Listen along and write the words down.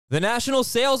The national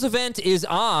sales event is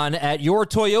on at your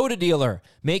Toyota dealer,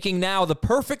 making now the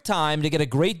perfect time to get a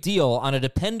great deal on a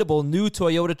dependable new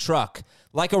Toyota truck.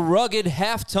 Like a rugged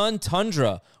half-ton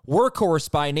Tundra,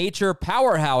 workhorse by nature,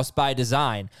 powerhouse by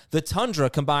design, the Tundra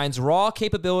combines raw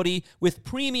capability with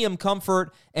premium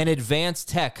comfort and advanced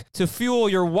tech to fuel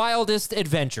your wildest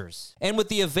adventures. And with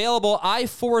the available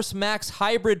iForce Max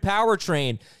hybrid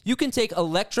powertrain, you can take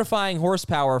electrifying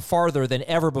horsepower farther than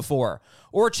ever before.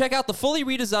 Or check out the fully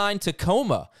redesigned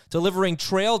Tacoma, delivering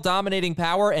trail-dominating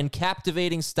power and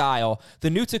captivating style. The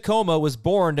new Tacoma was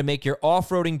born to make your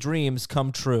off-roading dreams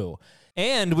come true.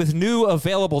 And with new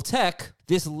available tech,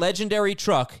 this legendary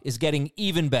truck is getting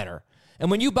even better.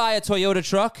 And when you buy a Toyota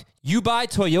truck, you buy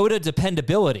Toyota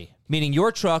dependability, meaning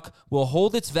your truck will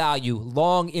hold its value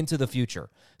long into the future.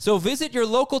 So visit your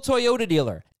local Toyota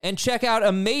dealer and check out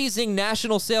amazing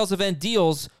national sales event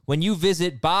deals when you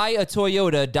visit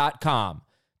buyatoyota.com.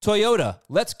 Toyota,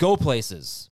 let's go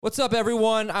places. What's up,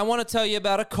 everyone? I want to tell you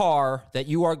about a car that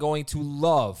you are going to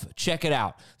love. Check it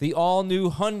out. The all-new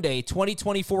Hyundai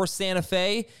 2024 Santa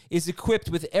Fe is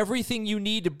equipped with everything you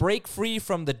need to break free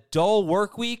from the dull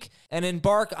work week and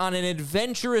embark on an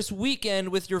adventurous weekend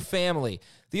with your family.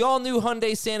 The all-new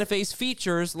Hyundai Santa Fe's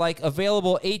features like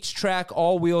available H-Track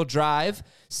all-wheel drive,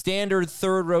 standard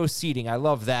third-row seating, I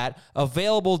love that,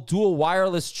 available dual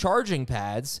wireless charging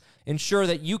pads, ensure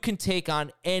that you can take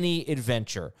on any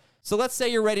adventure. So let's say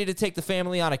you're ready to take the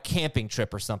family on a camping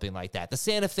trip or something like that. The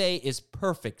Santa Fe is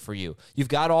perfect for you. You've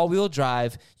got all-wheel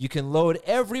drive. You can load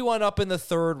everyone up in the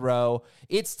third row.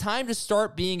 It's time to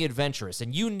start being adventurous,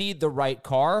 and you need the right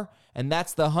car, and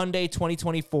that's the Hyundai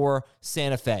 2024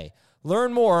 Santa Fe.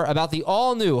 Learn more about the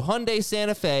all-new Hyundai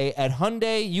Santa Fe at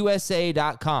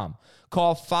HyundaiUSA.com.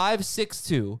 Call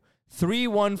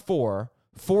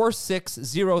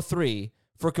 562-314-4603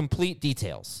 for complete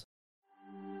details.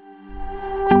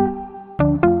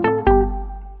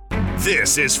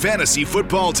 This is Fantasy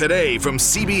Football Today from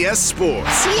CBS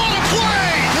Sports. What a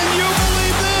play! Can you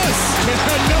believe this?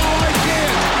 No, I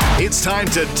can't. It's time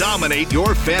to dominate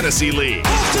your fantasy league.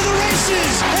 Off to the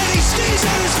races, and he stays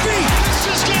on his feet. This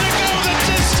is going to go the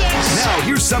distance. Now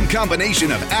here's some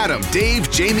combination of Adam, Dave,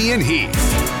 Jamie, and Heath.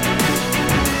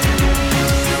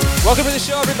 Welcome to the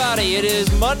show, everybody. It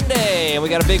is Monday, and we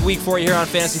got a big week for you here on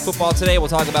Fantasy Football Today. We'll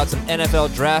talk about some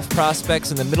NFL draft prospects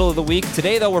in the middle of the week.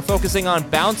 Today, though, we're focusing on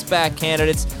bounce-back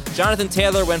candidates. Jonathan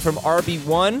Taylor went from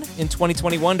RB1 in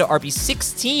 2021 to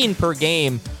RB16 per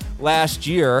game last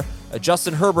year.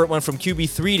 Justin Herbert went from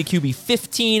QB3 to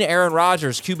QB15. Aaron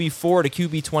Rodgers, QB4 to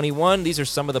QB21. These are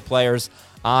some of the players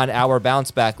on our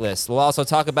bounce-back list. We'll also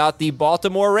talk about the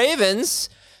Baltimore Ravens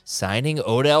signing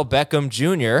Odell Beckham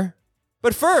Jr.,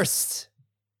 But first,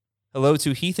 hello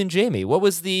to Heath and Jamie. What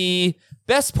was the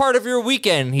best part of your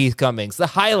weekend, Heath Cummings? The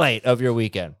highlight of your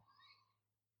weekend?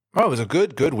 Oh, it was a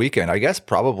good weekend. I guess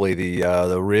probably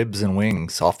the ribs and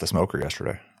wings off the smoker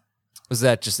yesterday. Was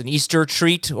that just an Easter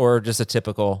treat or just a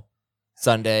typical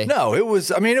Sunday? No, it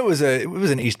was. I mean, it was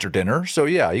an Easter dinner. So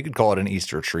yeah, you could call it an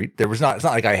Easter treat. It's not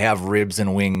like I have ribs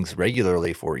and wings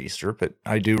regularly for Easter, but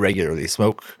I do regularly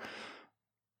smoke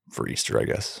for Easter, I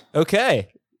guess. Okay.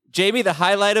 Jamie, the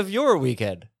highlight of your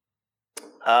weekend?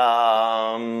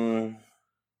 Does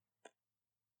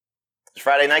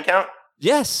Friday night count?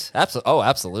 Yes, absolutely. Oh,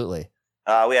 absolutely.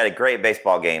 We had a great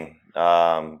baseball game.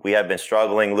 We have been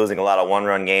struggling, losing a lot of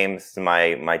one-run games to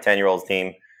my 10-year-old's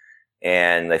team,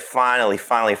 and they finally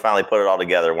put it all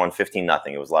together. Won 15-0.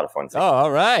 It was a lot of fun. Oh,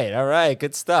 all right,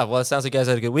 good stuff. Well, it sounds like you guys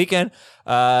had a good weekend.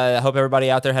 I hope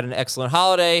everybody out there had an excellent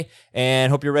holiday,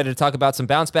 and hope you're ready to talk about some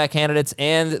bounce-back candidates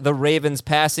and the Ravens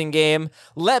passing game.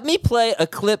 Let me play a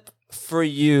clip for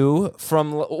you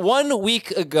from 1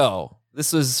 week ago.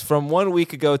 This was from 1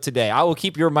 week ago today. I will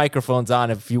keep your microphones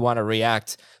on if you want to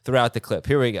react throughout the clip.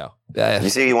 Here we go. You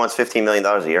see he wants $15 million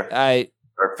a year?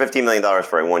 Or $15 million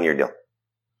for a one-year deal.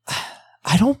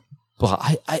 I don't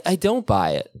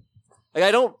buy it.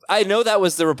 Like I know that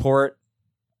was the report.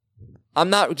 I'm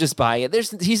not just buying it.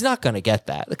 He's not going to get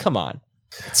that. Come on.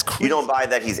 It's crazy. You don't buy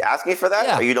that he's asking for that,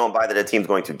 yeah. Or you don't buy that a team's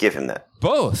going to give him that?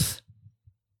 Both.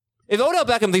 If Odell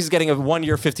Beckham thinks he's getting a 1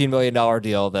 year, $15 million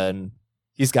deal, then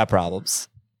he's got problems.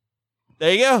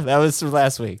 There you go. That was from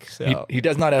last week. So. He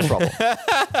does not have problems.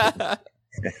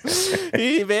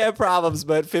 He may have problems,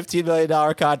 but $15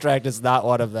 million contract is not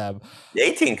one of them.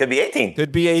 18. Could be 18.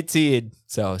 Could be 18.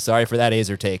 So sorry for that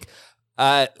Azer take.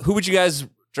 Who would you guys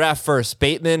draft first,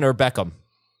 Bateman or Beckham?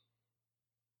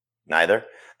 Neither.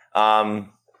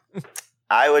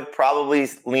 I would probably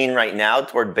lean right now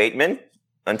toward Bateman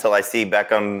until I see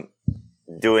Beckham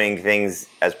doing things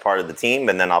as part of the team,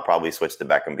 and then I'll probably switch to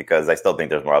Beckham because I still think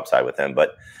there's more upside with him.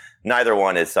 But neither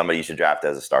one is somebody you should draft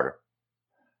as a starter.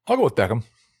 I'll go with Beckham.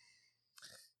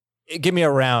 Give me a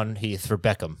round, Heath, for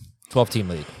Beckham. 12-team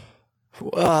league.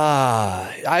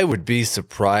 I would be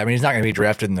surprised. I mean, he's not going to be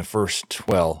drafted in the first.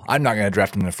 Well, I'm not going to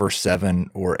draft him in the first 7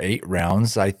 or 8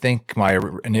 rounds. I think my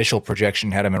initial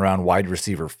projection had him around wide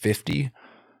receiver 50.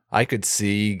 I could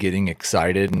see getting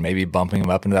excited and maybe bumping him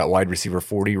up into that wide receiver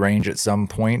 40 range at some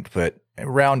point, but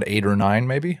around 8 or 9,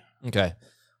 maybe. Okay.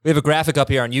 We have a graphic up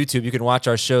here on YouTube. You can watch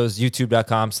our shows,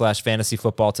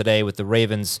 youtube.com/fantasyfootball today with the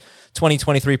Ravens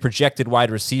 2023 projected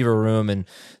wide receiver room. And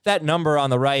that number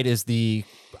on the right is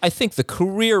I think the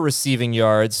career receiving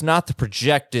yards, not the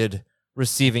projected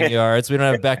receiving yards. We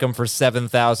don't have Beckham for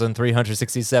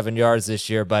 7,367 yards this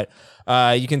year, but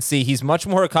you can see he's much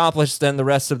more accomplished than the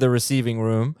rest of the receiving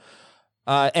room.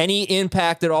 Any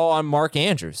impact at all on Mark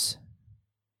Andrews?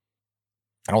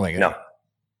 I don't think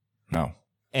No.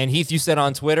 And Heath, you said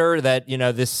on Twitter that,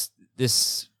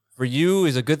 this for you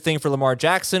is a good thing for Lamar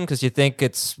Jackson because you think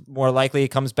it's more likely he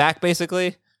comes back,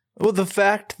 basically. Well, the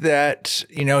fact that,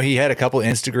 he had a couple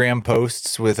Instagram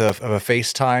posts with a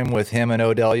FaceTime with him and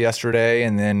Odell yesterday.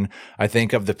 And then I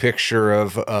think of the picture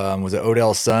of, was it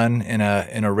Odell's son in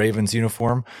a Ravens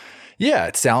uniform? Yeah,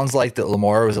 it sounds like that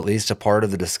Lamar was at least a part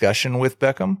of the discussion with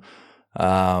Beckham.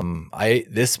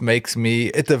 This makes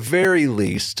me, at the very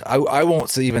least, I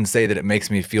won't even say that it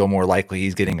makes me feel more likely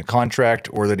he's getting a contract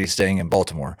or that he's staying in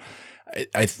Baltimore.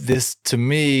 This to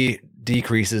me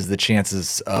decreases the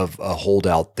chances of a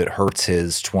holdout that hurts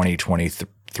his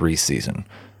 2023 season.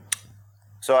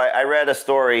 So I read a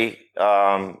story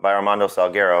by Armando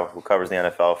Salguero, who covers the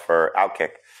NFL for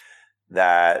Outkick,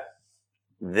 that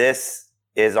this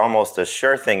is almost a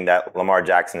sure thing that Lamar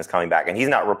Jackson is coming back. And he's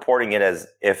not reporting it as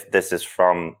if this is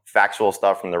from factual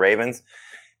stuff from the Ravens.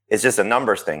 It's just a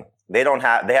numbers thing. They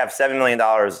have $7 million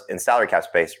in salary cap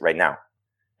space right now.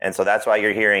 And so that's why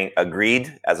you're hearing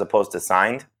agreed as opposed to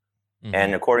signed. Mm-hmm.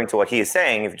 And according to what he is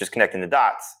saying, if you're just connecting the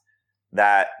dots,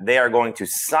 that they are going to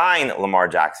sign Lamar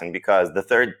Jackson because the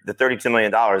 $32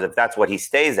 million, if that's what he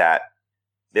stays at,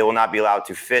 they will not be allowed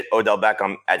to fit Odell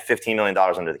Beckham at $15 million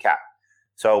under the cap.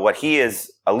 So what he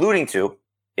is alluding to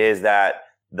is that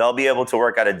they'll be able to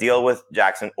work out a deal with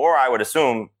Jackson, or I would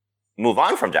assume move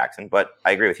on from Jackson. But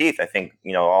I agree with Heath. I think,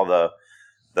 all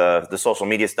the social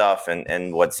media stuff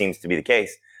and what seems to be the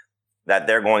case, that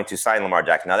they're going to sign Lamar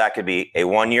Jackson. Now that could be a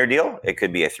 1-year deal. It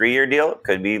could be a 3-year deal. It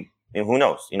could be, who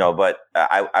knows, but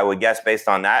I would guess based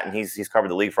on that, and he's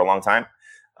covered the league for a long time,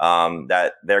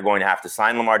 that they're going to have to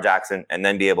sign Lamar Jackson and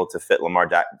then be able to fit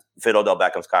Odell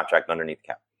Beckham's contract underneath the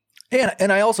cap.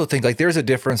 And I also think there's a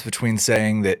difference between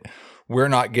saying that we're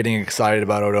not getting excited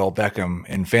about Odell Beckham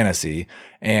in fantasy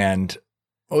and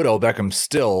Odell Beckham's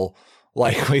still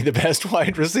likely the best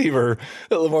wide receiver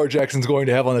that Lamar Jackson's going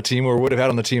to have on the team or would have had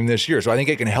on the team this year. So I think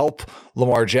it can help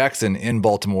Lamar Jackson in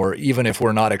Baltimore, even if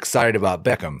we're not excited about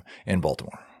Beckham in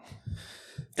Baltimore.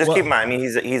 Just keep in mind,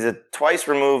 he's a twice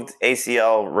removed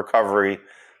ACL recovery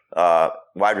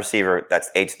wide receiver that's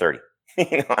age 30.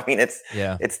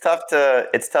 It's tough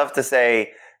to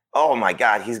say, oh my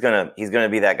God, he's gonna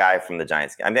be that guy from the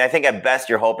Giants. I mean, I think at best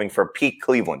you're hoping for peak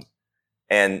Cleveland,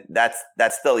 and that's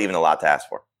still even a lot to ask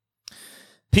for.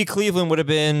 Pete Cleveland would have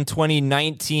been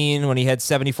 2019 when he had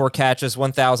 74 catches,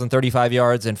 1,035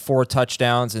 yards, and 4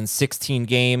 touchdowns in 16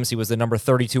 games. He was the number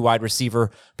 32 wide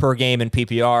receiver per game in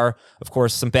PPR. Of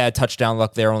course, some bad touchdown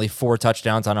luck there, only 4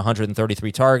 touchdowns on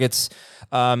 133 targets.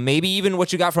 Maybe even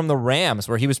what you got from the Rams,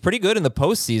 where he was pretty good in the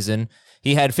postseason.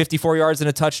 He had 54 yards and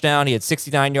a touchdown. He had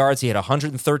 69 yards. He had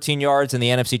 113 yards in the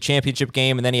NFC Championship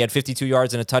game, and then he had 52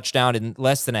 yards and a touchdown in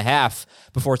less than a half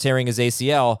before tearing his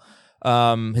ACL.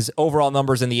 His overall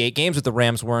numbers in the 8 games with the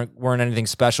Rams weren't anything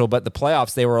special, but the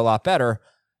playoffs, they were a lot better.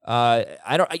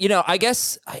 I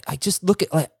guess I just look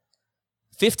at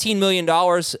 $15 million.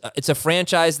 It's a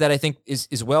franchise that I think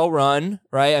is well run,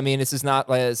 right? I mean, this is not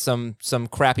like some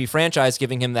crappy franchise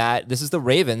giving him that. This is the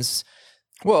Ravens.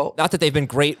 Well, not that they've been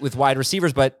great with wide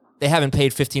receivers, but they haven't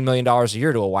paid $15 million a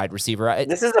year to a wide receiver.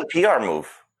 This is a PR move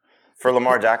for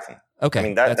Lamar Jackson. Okay. I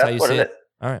mean, that's how you see it.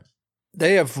 All right.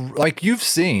 They have, you've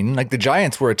seen, the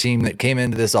Giants were a team that came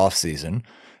into this offseason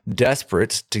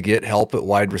desperate to get help at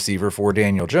wide receiver for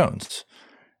Daniel Jones.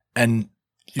 And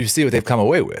you see what they've come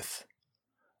away with.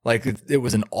 It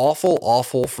was an awful,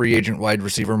 awful free agent wide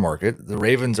receiver market. The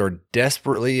Ravens are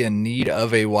desperately in need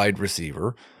of a wide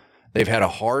receiver. They've had a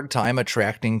hard time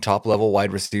attracting top-level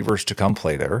wide receivers to come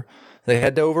play there. They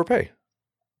had to overpay.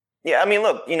 Yeah, I mean,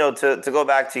 look, to go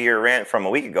back to your rant from a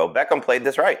week ago, Beckham played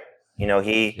this right.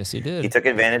 Yes, he did. He took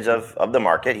advantage of the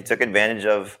market. He took advantage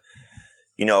of,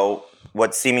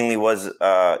 what seemingly was,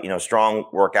 strong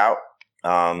workout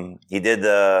He did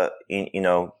the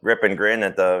rip and grin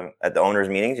at the owners'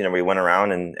 meetings. We went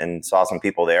around and saw some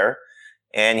people there,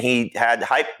 and he had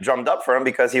hype drummed up for him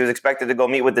because he was expected to go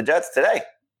meet with the Jets today.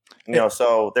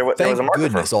 So there was a market. Thank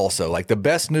goodness. Also, like the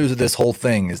best news of this whole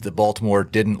thing is that Baltimore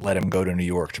didn't let him go to New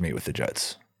York to meet with the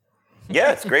Jets.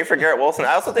 Yeah, it's great for Garrett Wilson.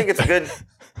 I also think it's a good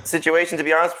situation, to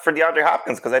be honest, for DeAndre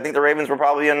Hopkins, because I think the Ravens were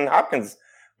probably in Hopkins'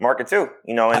 market too.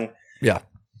 And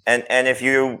if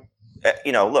you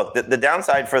look, the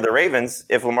downside for the Ravens,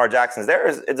 if Lamar Jackson's there,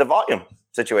 is it's a volume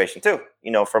situation too.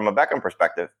 From a Beckham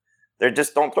perspective, they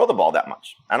just don't throw the ball that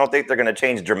much. I don't think they're going to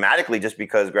change dramatically just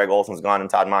because Greg Olson's gone and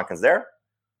Todd Monken's there.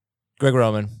 Greg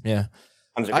Roman, yeah.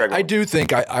 I do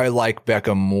think I like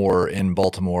Beckham more in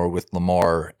Baltimore with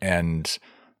Lamar and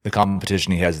the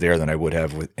competition he has there than I would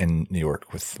have in New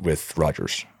York with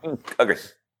Rodgers. Agree.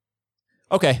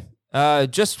 Okay.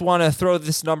 Just want to throw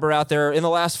this number out there. In the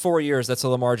last 4 years, that's a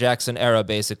Lamar Jackson era,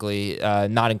 basically,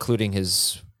 not including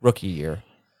his rookie year.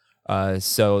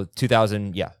 So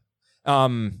 2000, yeah.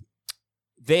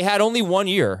 They had only 1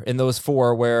 year in those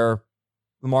 4 where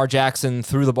Lamar Jackson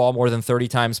threw the ball more than 30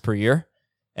 times per year,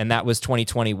 and that was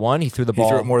 2021. He threw the ball. He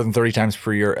threw it more than 30 times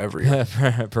per year every year.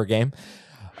 per game.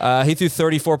 He threw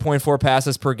 34.4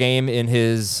 passes per game in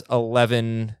his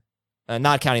 11,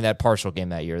 not counting that partial game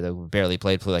that year that we barely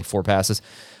played like 4 passes.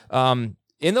 In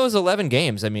those 11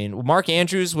 games, I mean, Mark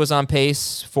Andrews was on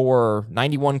pace for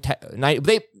 91.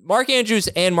 Mark Andrews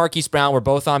and Marquise Brown were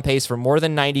both on pace for more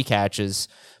than 90 catches,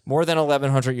 more than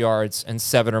 1,100 yards, and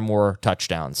 7 or more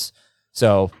touchdowns.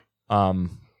 So,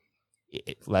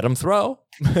 let him throw.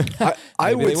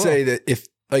 I would say that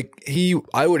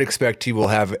I would expect he will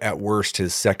have at worst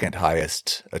his second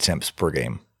highest attempts per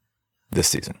game this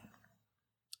season.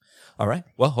 All right.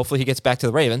 Well, hopefully he gets back to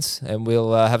the Ravens and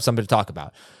we'll have something to talk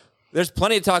about. There's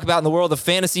plenty to talk about in the world of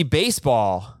fantasy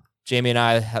baseball. Jamie and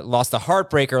I lost a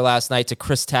heartbreaker last night to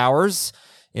Chris Towers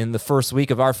in the first week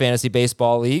of our fantasy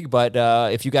baseball league. But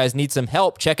if you guys need some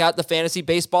help, check out the Fantasy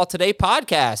Baseball Today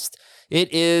podcast.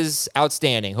 It is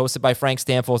outstanding. Hosted by Frank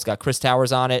Stanfield. It's got Chris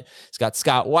Towers on it. It's got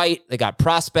Scott White. They got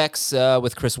prospects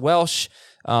with Chris Welsh.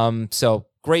 So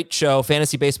great show.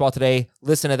 Fantasy Baseball Today.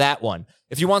 Listen to that one.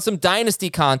 If you want some Dynasty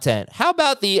content, how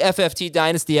about the FFT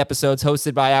Dynasty episodes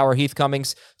hosted by our Heath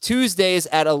Cummings? Tuesdays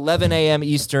at 11 a.m.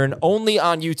 Eastern, only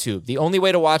on YouTube. The only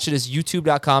way to watch it is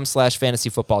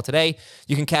youtube.com/fantasyfootballtoday.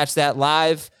 You can catch that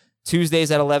live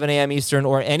Tuesdays at 11 a.m. Eastern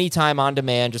or anytime on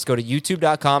demand. Just go to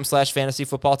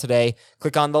youtube.com/fantasyfootballtoday.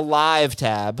 Click on the live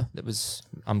tab.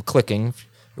 I'm clicking if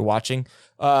you're watching.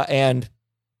 And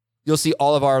you'll see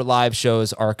all of our live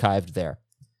shows archived there.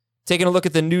 Taking a look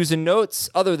at the news and notes,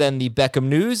 other than the Beckham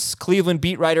news, Cleveland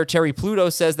beat writer Terry Pluto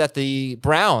says that the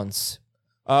Browns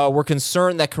were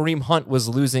concerned that Kareem Hunt was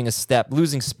losing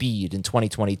speed in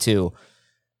 2022.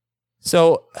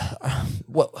 So,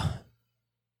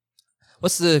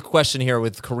 what's the question here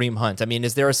with Kareem Hunt? I mean,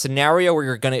 is there a scenario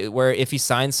where if he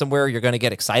signs somewhere, you're gonna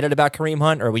get excited about Kareem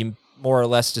Hunt, or are we more or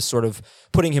less just sort of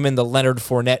putting him in the Leonard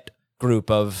Fournette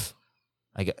group of,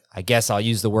 I guess I'll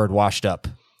use the word washed up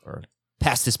or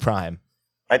past his prime?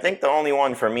 I think the only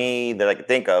one for me that I could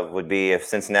think of would be if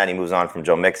Cincinnati moves on from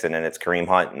Joe Mixon and it's Kareem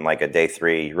Hunt and like a day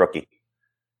 3 rookie.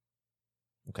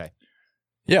 Okay.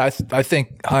 Yeah, I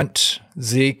think Hunt,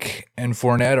 Zeke, and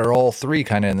Fournette are all 3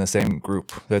 kind of in the same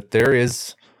group. That there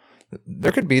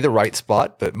could be the right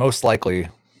spot, but most likely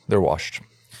they're washed.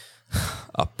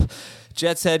 Up.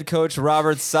 Jets head coach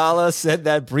Robert Saleh said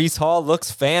that Breece Hall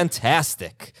looks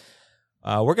fantastic.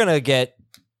 We're gonna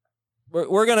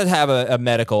have a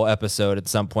medical episode at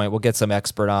some point. We'll get some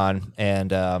expert on,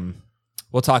 and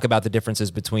we'll talk about the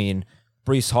differences between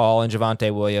Breece Hall and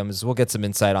Javonte Williams. We'll get some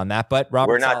insight on that. But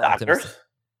Robert, we're not doctors.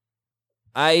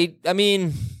 I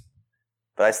mean,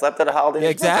 but I slept at a Holiday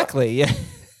Inn. Exactly. Yeah.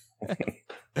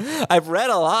 I've read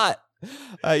a lot.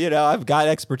 I've got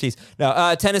expertise.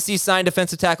 Now, Tennessee signed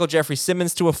defensive tackle Jeffrey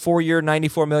Simmons to a 4-year,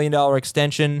 $94 million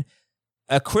extension.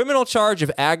 A criminal charge of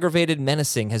aggravated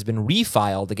menacing has been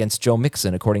refiled against Joe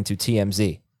Mixon, according to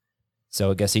TMZ.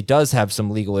 So I guess he does have some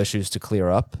legal issues to clear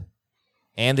up.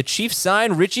 And the Chiefs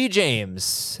signed Richie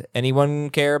James. Anyone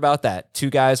care about that? 2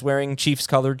 guys wearing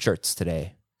Chiefs-colored shirts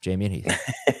today. Jamie and Heath.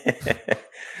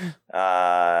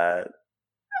 I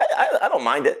don't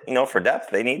mind it. For depth,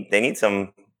 they need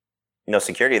some,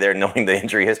 security there, knowing the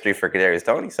injury history for Kadarius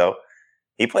Toney. So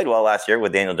he played well last year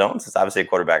with Daniel Jones. It's obviously a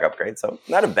quarterback upgrade. So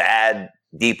not a bad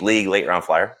deep league late round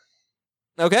flyer.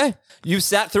 Okay, you've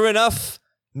sat through enough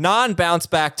non-bounce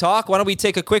back talk. Why don't we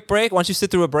take a quick break? Why don't you sit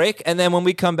through a break, and then when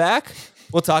we come back,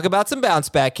 We'll talk about some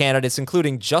bounce-back candidates,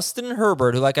 including Justin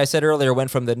Herbert, who, like I said earlier,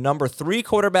 went from the number 3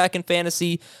 quarterback in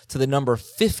fantasy to the number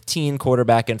 15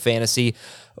 quarterback in fantasy.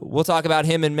 We'll talk about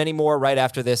him and many more right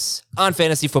after this on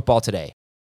Fantasy Football Today.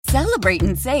 Celebrate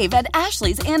and save at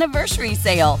Ashley's Anniversary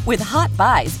Sale. With Hot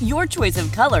Buys, your choice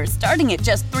of colors starting at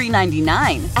just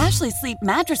 $3.99. Ashley Sleep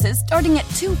mattresses starting at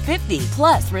 $2.50.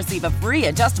 Plus, receive a free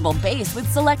adjustable base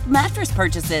with select mattress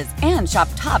purchases. And shop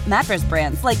top mattress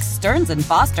brands like Stearns &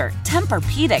 Foster,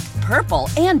 Tempur-Pedic, Purple,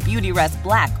 and Beautyrest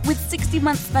Black with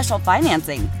 60-month special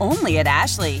financing. Only at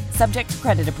Ashley. Subject to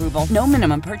credit approval. No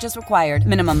minimum purchase required.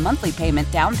 Minimum monthly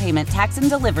payment, down payment, tax,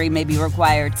 and delivery may be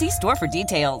required. See store for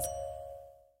details.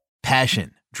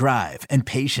 Passion, drive, and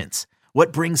patience.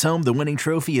 What brings home the winning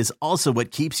trophy is also what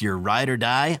keeps your ride or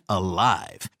die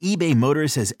alive. eBay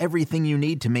Motors has everything you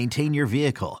need to maintain your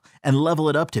vehicle and level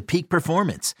it up to peak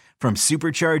performance, from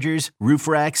superchargers, roof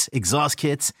racks, exhaust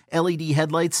kits, LED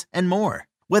headlights, and more.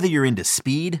 Whether you're into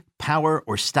speed, power,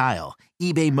 or style,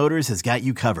 eBay Motors has got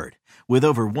you covered. With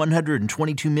over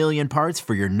 122 million parts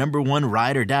for your number one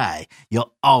ride or die,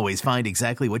 you'll always find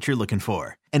exactly what you're looking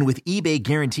for. And with eBay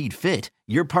Guaranteed Fit,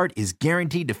 your part is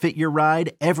guaranteed to fit your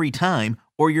ride every time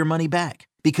or your money back.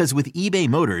 Because with eBay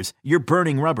Motors, you're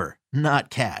burning rubber, not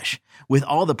cash. With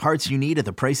all the parts you need at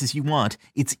the prices you want,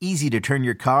 it's easy to turn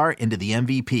your car into the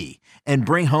MVP and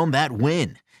bring home that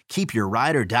win. Keep your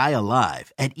ride or die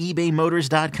alive at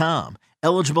ebaymotors.com.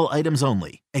 Eligible items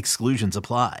only. Exclusions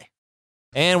apply.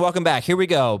 And welcome back. Here we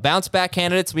go. Bounce back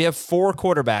candidates. We have 4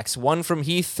 quarterbacks. 1 from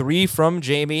Heath, 3 from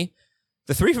Jamie.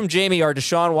 The 3 from Jamie are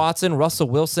Deshaun Watson, Russell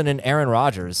Wilson, and Aaron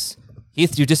Rodgers.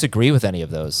 Heath, do you disagree with any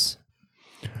of those?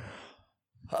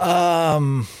 No.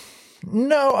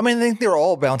 I mean, I think they're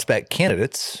all bounce back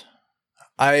candidates.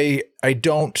 I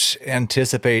don't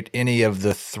anticipate any of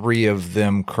the 3 of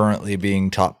them currently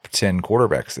being top 10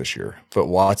 quarterbacks this year. But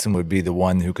Watson would be the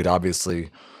one who could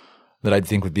obviously, that I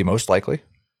think would be most likely.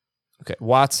 Okay,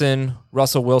 Watson,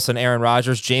 Russell Wilson, Aaron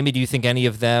Rodgers. Jamie, do you think any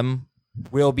of them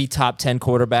will be top 10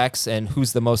 quarterbacks, and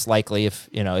who's the most likely if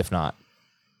not?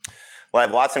 Well, I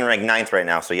have Watson ranked 9th right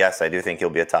now, so yes, I do think he'll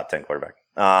be a top 10 quarterback.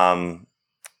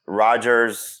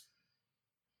 Rodgers,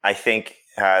 I think,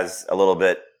 has a little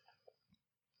bit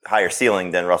higher ceiling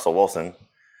than Russell Wilson,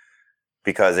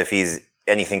 because if he's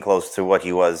anything close to what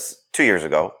he was 2 years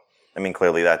ago, I mean,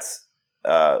 clearly that's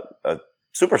a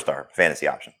superstar fantasy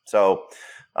option. So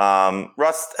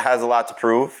Russ has a lot to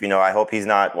prove. I hope he's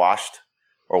not washed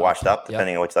or washed up,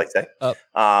 depending on what you like to say.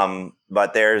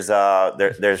 But there's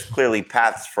clearly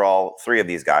paths for all 3 of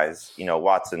these guys.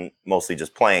 Watson mostly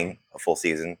just playing a full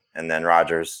season, and then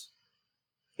Rodgers,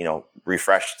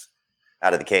 refreshed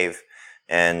out of the cave,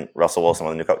 and Russell Wilson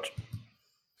with a new coach.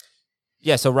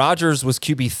 Yeah, so Rodgers was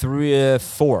QB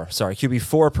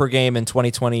 4 per game in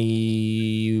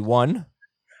 2021.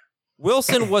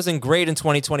 Wilson wasn't great in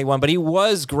 2021, but he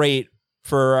was great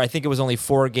for, I think it was only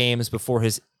 4 games before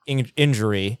his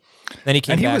injury. Then he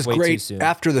came back way too soon. He was great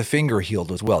after the finger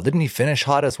healed as well. Didn't he finish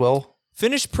hot as well?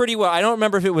 Finished pretty well. I don't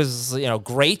remember if it was,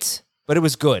 great, but it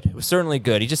was good. It was certainly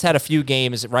good. He just had a few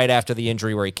games right after the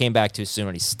injury where he came back too soon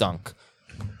and he stunk.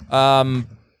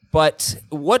 But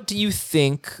what do you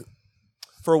think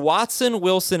for Watson,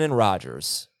 Wilson, and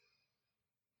Rodgers?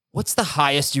 What's the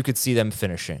highest you could see them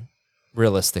finishing,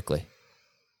 realistically?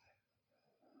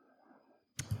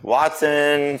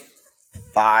 Watson,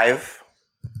 5,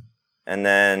 and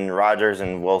then Rodgers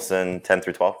and Wilson, 10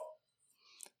 through 12.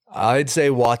 I'd say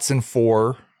Watson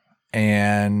 4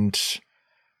 and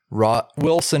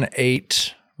Wilson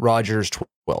 8, Rodgers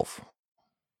 12.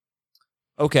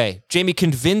 Okay, Jamie,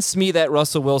 convince me that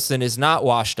Russell Wilson is not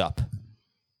washed up.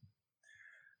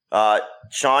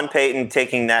 Sean Payton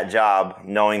taking that job,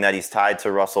 knowing that he's tied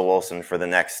to Russell Wilson for the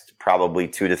next probably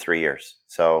 2 to 3 years.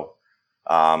 So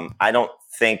I don't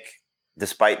think,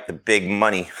 despite the big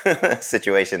money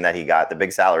situation that he got, the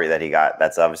big salary that he got,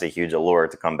 that's obviously a huge allure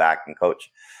to come back and coach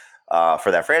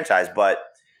for that franchise. But,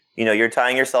 you're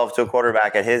tying yourself to a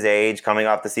quarterback at his age, coming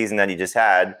off the season that he just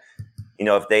had.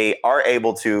 If they are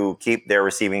able to keep their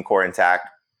receiving core intact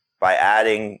by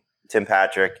adding Tim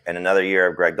Patrick and another year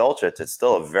of Greg Dulcich, it's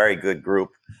still a very good group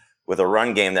with a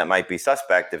run game that might be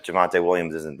suspect if Javonte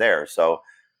Williams isn't there. So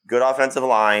good offensive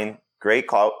line, great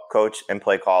coach and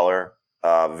play caller,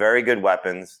 very good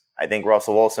weapons. I think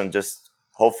Russell Wilson just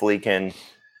hopefully can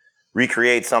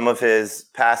recreate some of his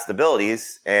past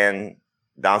abilities and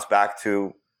bounce back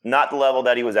to not the level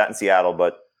that he was at in Seattle,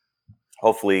 but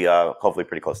hopefully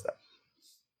pretty close to that.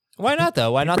 Why not,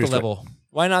 though? Why not the level?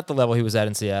 Why not the level he was at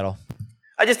in Seattle?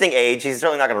 I just think age. He's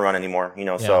certainly not going to run anymore.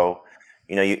 So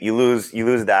you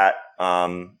lose that.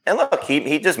 And look,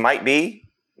 he just might be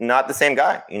not the same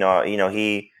guy.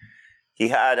 He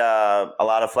had a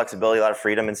lot of flexibility, a lot of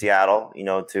freedom in Seattle,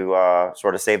 to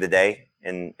sort of save the day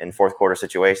in fourth quarter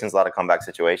situations, a lot of comeback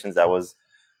situations. That was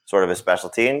sort of his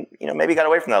specialty. And, maybe he got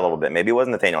away from that a little bit. Maybe it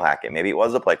wasn't Nathaniel Hackett. Maybe it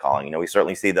was the play calling. We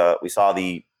certainly saw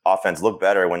the offense look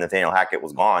better when Nathaniel Hackett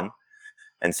was gone.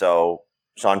 And so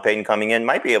Sean Payton coming in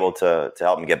might be able to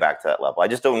help him get back to that level.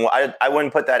 I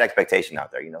wouldn't put that expectation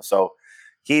out there, So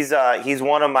he's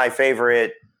one of my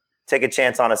favorite take a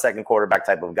chance on a second quarterback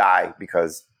type of guy,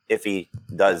 because if he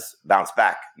does bounce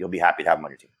back, you'll be happy to have him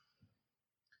on your team.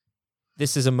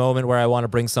 This is a moment where I want to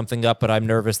bring something up, but I'm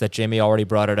nervous that Jamie already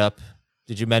brought it up.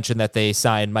 Did you mention that they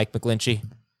signed Mike McGlinchey?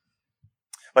 Well,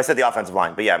 I said the offensive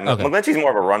line, but yeah, okay. McGlinchey's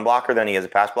more of a run blocker than he is a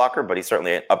pass blocker, but he's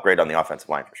certainly an upgrade on the offensive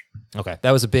line for sure. Okay,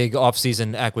 that was a big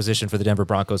offseason acquisition for the Denver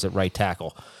Broncos at right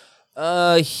tackle.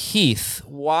 Heath,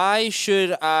 why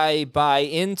should I buy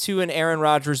into an Aaron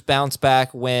Rodgers bounce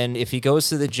back when, if he goes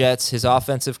to the Jets, his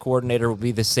offensive coordinator will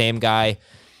be the same guy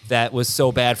that was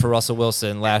so bad for Russell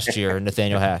Wilson last year,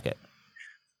 Nathaniel Hackett?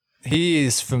 He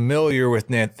is familiar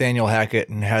with Nathaniel Hackett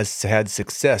and has had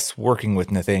success working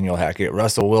with Nathaniel Hackett.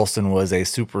 Russell Wilson was a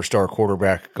superstar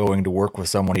quarterback going to work with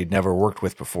someone he'd never worked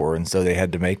with before, and so they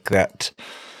had to make that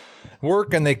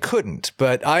work, and they couldn't.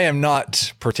 But I am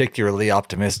not particularly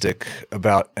optimistic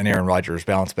about an Aaron Rodgers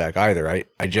bounce back either. I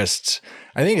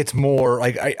think it's more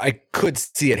like I could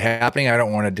see it happening. I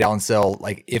don't want to downsell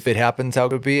like if it happens how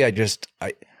it would be.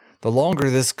 The longer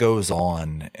this goes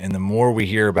on and the more we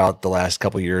hear about the last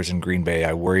couple of years in Green Bay,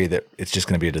 I worry that it's just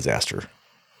going to be a disaster.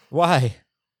 Why?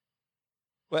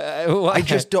 I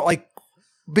just don't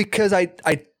because I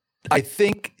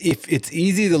think if it's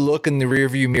easy to look in the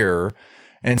rearview mirror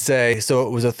and say, so it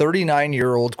was a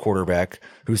 39-year-old quarterback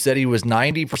who said he was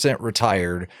 90%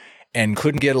 retired and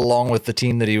couldn't get along with the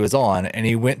team that he was on, and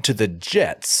he went to the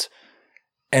Jets,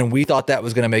 and we thought that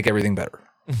was going to make everything better.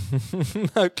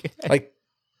 Okay.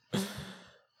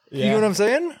 You know what I'm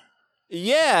saying?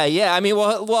 Yeah. I mean,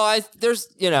 there's,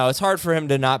 it's hard for him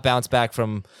to not bounce back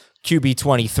from QB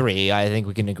 23. I think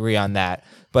we can agree on that.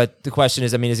 But the question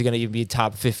is, is he going to even be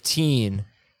top 15?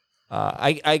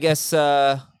 I guess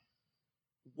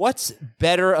what's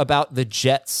better about the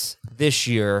Jets this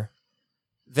year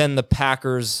than the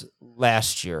Packers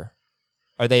last year?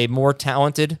 Are they more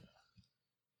talented?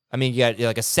 You got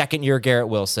like a second-year Garrett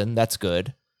Wilson. That's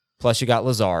good. Plus, you got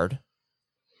Lazard.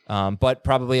 But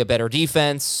probably a better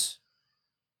defense,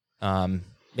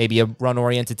 maybe a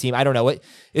run-oriented team. I don't know.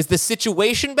 Is the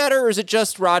situation better, or is it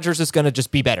just Rodgers is going to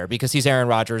just be better because he's Aaron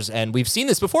Rodgers, and we've seen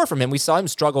this before from him. We saw him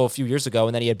struggle a few years ago,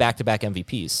 and then he had back-to-back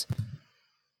MVPs.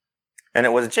 And it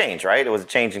was a change, right? It was a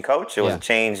change in coach. It was a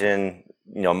change in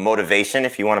motivation,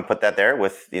 if you want to put that there,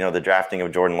 with the drafting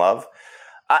of Jordan Love.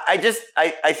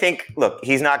 I think, look,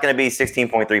 he's not going to be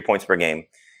 16.3 points per game.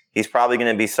 He's probably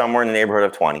going to be somewhere in the neighborhood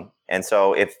of 20. And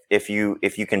so if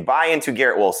you can buy into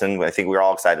Garrett Wilson, I think we're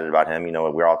all excited about him.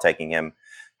 We're all taking him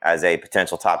as a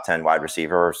potential top 10 wide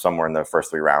receiver or somewhere in the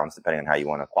first 3 rounds, depending on how you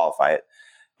want to qualify it.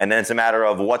 And then it's a matter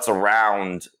of what's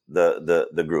around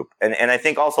the group. And I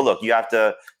think also, look, you have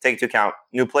to take into account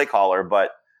new play caller,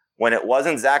 but when it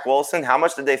wasn't Zach Wilson, how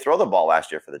much did they throw the ball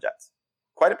last year for the Jets?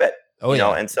 Quite a bit.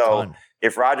 And so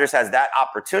if Rodgers has that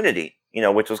opportunity,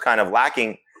 which was kind of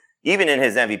lacking even in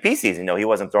his MVP season, he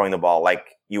wasn't throwing the ball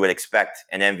like you would expect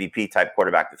an MVP type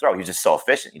quarterback to throw. He's just so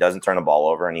efficient. He doesn't turn the ball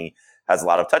over, and he has a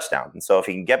lot of touchdowns. And so if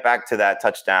he can get back to that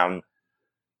touchdown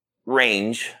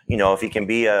range, if he can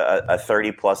be a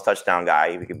 30-plus touchdown guy,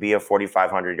 if he can be a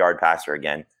 4,500-yard passer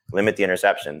again, limit the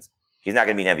interceptions, he's not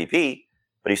going to be an MVP,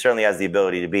 but he certainly has the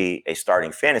ability to be a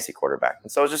starting fantasy quarterback.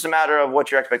 And so it's just a matter of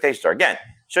what your expectations are. Again,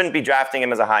 shouldn't be drafting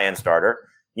him as a high-end starter.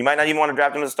 You might not even want to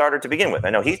draft him as a starter to begin with. I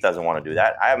know Heath doesn't want to do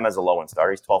that. I have him as a low-end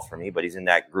starter. He's 12th for me, but he's in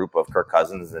that group of Kirk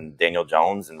Cousins and Daniel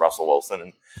Jones and Russell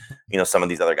Wilson and, some of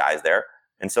these other guys there.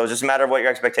 And so it's just a matter of what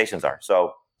your expectations are.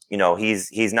 So,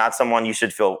 he's not someone you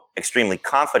should feel extremely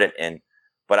confident in,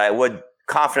 but I would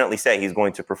confidently say he's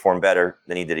going to perform better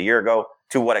than he did a year ago.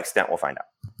 To what extent, we'll find out.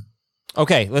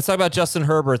 Okay, let's talk about Justin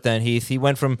Herbert then, Heath. He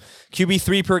went from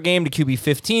QB3 per game to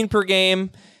QB15 per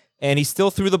game, and he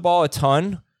still threw the ball a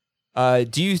ton.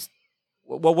 What do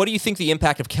you think the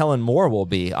impact of Kellen Moore will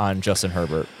be on Justin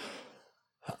Herbert?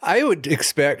 I would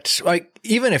expect,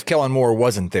 even if Kellen Moore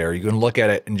wasn't there, you can look at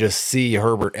it and just see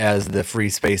Herbert as the free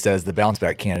space, as the bounce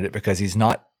back candidate, because he's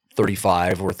not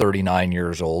 35 or 39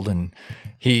 years old, and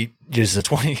he just a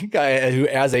 20 guy who,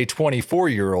 as a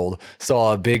 24-year-old,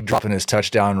 saw a big drop in his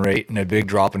touchdown rate and a big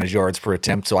drop in his yards per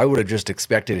attempt. So I would have just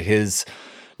expected his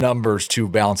numbers to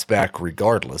bounce back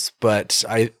regardless. But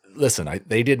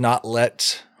they did not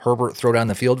let Herbert throw down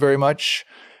the field very much.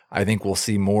 I think we'll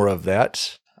see more of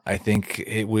that. I think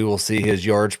we will see his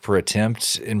yards per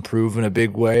attempt improve in a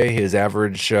big way. His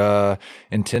average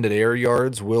intended air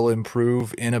yards will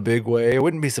improve in a big way. I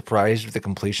wouldn't be surprised if the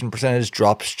completion percentage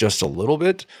drops just a little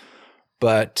bit,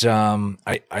 but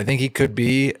I think he could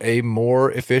be a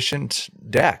more efficient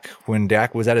Dak when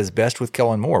Dak was at his best with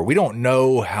Kellen Moore. We don't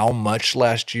know how much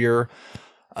last year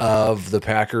of the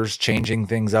Packers changing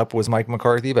things up was Mike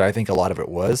McCarthy, but I think a lot of it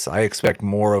was. I expect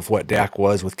more of what Dak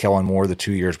was with Kellen Moore the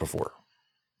 2 years before.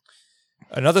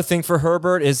 Another thing for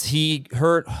Herbert is he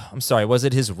hurt, was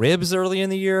it his ribs early in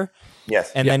the year? Yes.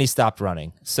 And then he stopped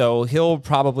running. So he'll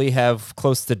probably have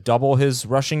close to double his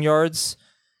rushing yards,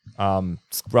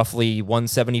 roughly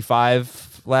 175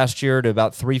 last year to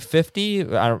about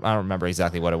 350. I don't remember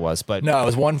exactly what it was, but no, it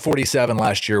was 147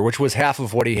 last year, which was half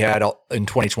of what he had in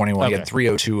 2021. Okay. He had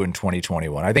 302 in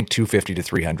 2021. I think 250 to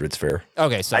 300 is fair.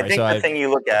 Okay, sorry. I think the thing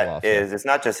you look at is it's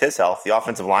not just his health. The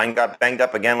offensive line got banged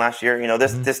up again last year.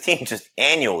 This team just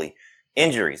annually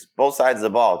injuries, both sides of the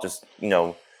ball. Just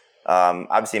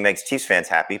obviously makes Chiefs fans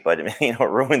happy, but it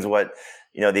ruins what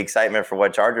the excitement for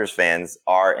what Chargers fans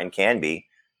are and can be.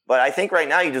 But I think right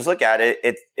now you just look at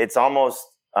it, it's almost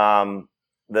the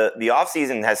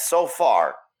offseason has so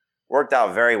far worked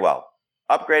out very well.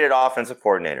 Upgraded offensive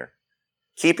coordinator,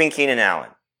 keeping Keenan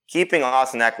Allen, keeping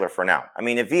Austin Eckler for now. I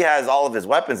mean, if he has all of his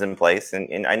weapons in place,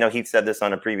 and I know Heath said this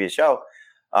on a previous show,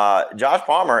 Josh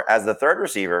Palmer as the third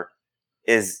receiver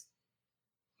is,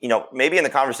 maybe in the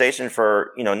conversation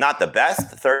for, not the best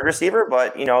third receiver,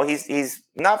 but, he's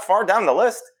not far down the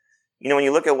list. When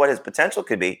you look at what his potential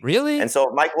could be. Really? And so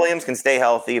if Mike Williams can stay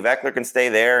healthy, if Eckler can stay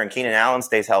there, and Keenan Allen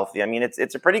stays healthy, I mean,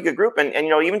 it's a pretty good group. And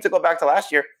even to go back to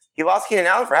last year, he lost Keenan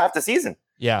Allen for half the season.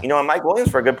 Yeah. And Mike Williams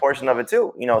for a good portion of it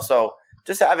too. So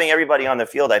just having everybody on the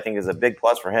field, I think, is a big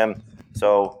plus for him.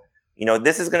 So,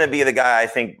 this is going to be the guy, I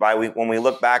think, when we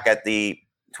look back at the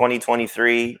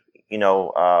 2023,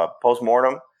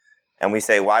 postmortem, and we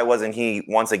say, why wasn't he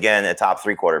once again a top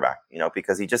 3 quarterback?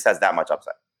 Because he just has that much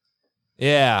upside.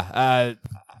 Yeah,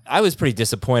 I was pretty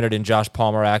disappointed in Josh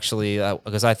Palmer, actually,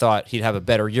 because I thought he'd have a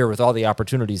better year with all the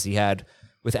opportunities he had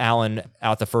with Allen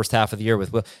out the first half of the year,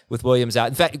 with Williams out.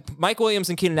 In fact, Mike Williams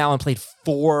and Keenan Allen played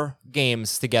 4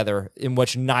 games together in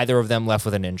which neither of them left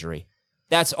with an injury.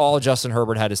 That's all Justin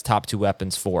Herbert had his top 2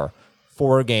 weapons for.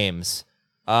 4 games.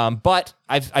 But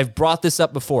I've brought this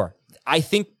up before. I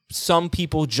think some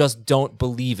people just don't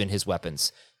believe in his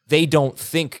weapons. They don't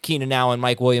think Keenan Allen,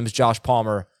 Mike Williams, Josh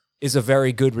Palmer is a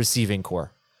very good receiving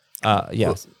core.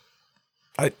 Yes.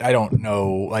 I don't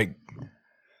know. Like,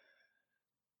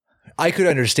 I could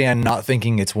understand not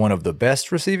thinking it's one of the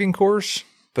best receiving cores,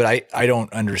 but I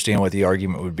don't understand what the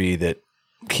argument would be that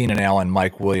Keenan Allen,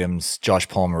 Mike Williams, Josh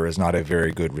Palmer is not a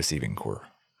very good receiving core.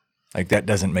 Like, that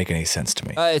doesn't make any sense to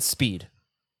me. It's speed.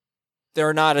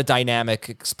 They're not a dynamic,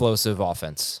 explosive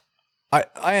offense.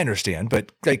 I understand,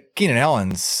 but like Keenan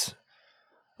Allen's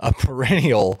a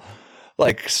perennial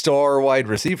star wide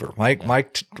receiver. Mike,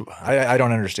 I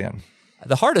don't understand.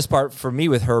 The hardest part for me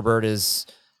with Herbert is,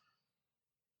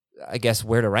 I guess,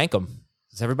 where to rank him.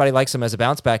 Because everybody likes him as a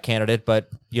bounce-back candidate,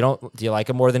 but do you like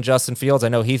him more than Justin Fields? I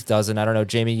know Heath doesn't. I don't know,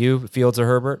 Jamie, you, Fields or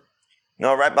Herbert?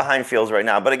 No, right behind Fields right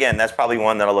now. But again, that's probably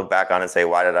one that I'll look back on and say,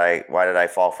 why did I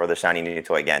fall for the shiny new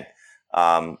toy again?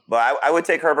 But I would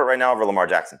take Herbert right now over Lamar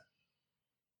Jackson.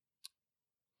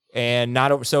 And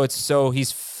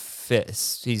he's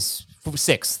fifth. He's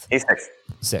 6th. He's 6th.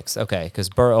 6th. Okay, because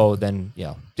Burrow, then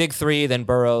big 3, then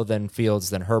Burrow, then Fields,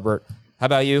 then Herbert. How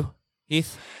about you,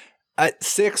 Heath? At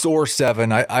 6 or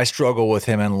 7, I struggle with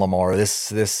him and Lamar. This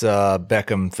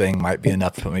Beckham thing might be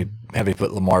enough to have me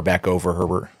put Lamar back over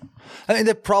Herbert. I mean,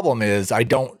 the problem is I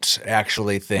don't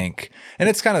actually think, and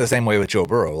it's kind of the same way with Joe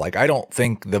Burrow. Like, I don't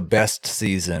think the best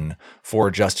season for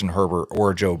Justin Herbert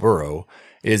or Joe Burrow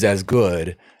is as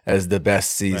good as the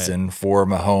best season for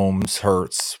Mahomes,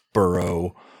 Hurts,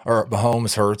 Burrow, or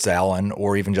Mahomes, Hurts, Allen,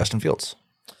 or even Justin Fields.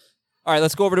 All right,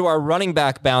 let's go over to our running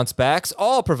back bounce backs,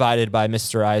 all provided by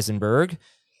Mr. Eisenberg.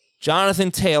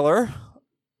 Jonathan Taylor,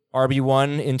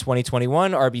 RB1 in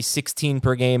 2021, RB16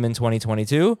 per game in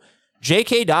 2022.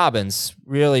 J.K. Dobbins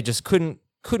really just couldn't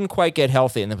quite get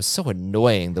healthy, and it was so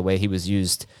annoying the way he was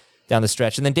used down the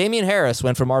stretch. And then Damian Harris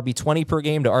went from RB20 per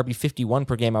game to RB51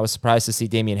 per game. I was surprised to see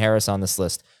Damian Harris on this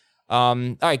list. All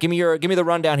right, give me the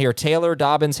rundown here. Taylor,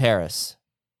 Dobbins, Harris.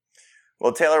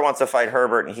 Well, Taylor wants to fight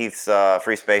Herbert and Heath's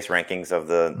free space rankings of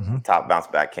the top bounce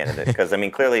back candidate. Because, I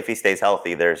mean, clearly if he stays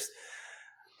healthy, there's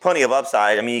plenty of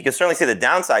upside. I mean, you can certainly see the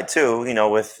downside too,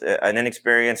 with an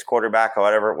inexperienced quarterback,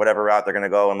 whatever route they're going to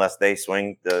go, unless they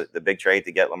swing the big trade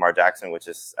to get Lamar Jackson, which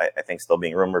is, I think, still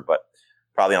being rumored, but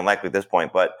probably unlikely at this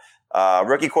point. But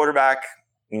rookie quarterback,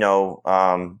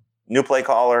 new play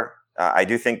caller. I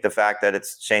do think the fact that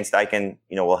it's Shane Steichen,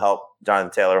 will help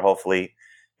Jonathan Taylor hopefully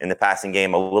in the passing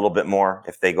game a little bit more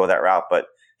if they go that route. But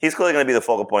he's clearly going to be the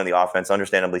focal point of the offense,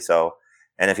 understandably so.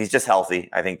 And if he's just healthy,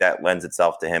 I think that lends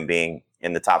itself to him being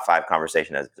in the top 5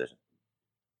 conversation as a position.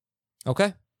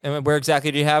 Okay. And where exactly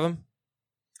do you have him?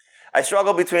 I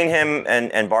struggle between him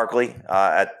and Barkley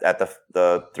at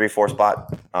the 3-4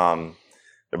 spot.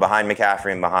 They're behind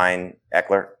McCaffrey and behind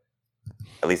Eckler,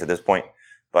 at least at this point.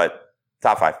 But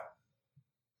top 5.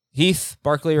 Heath,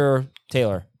 Barkley, or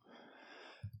Taylor?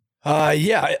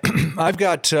 Yeah, I've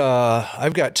got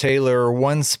Taylor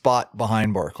one spot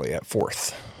behind Barkley at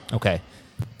 4th. Okay.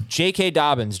 J.K.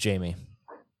 Dobbins, Jamie.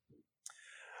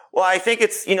 Well, I think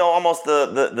it's, almost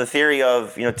the theory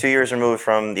of, 2 years removed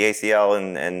from the ACL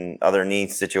and other knee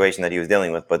situation that he was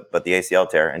dealing with, but the ACL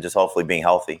tear and just hopefully being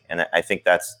healthy. And I think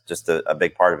that's just a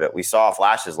big part of it. We saw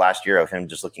flashes last year of him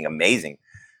just looking amazing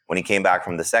when he came back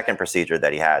from the second procedure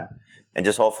that he had and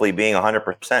just hopefully being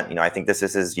 100%. I think this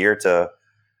is his year to,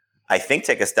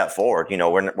 take a step forward.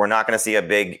 We're not going to see a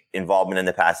big involvement in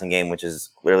the passing game, which is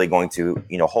clearly going to,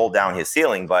 hold down his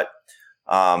ceiling. But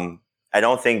I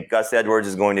don't think Gus Edwards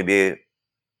is going to be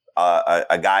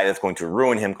a guy that's going to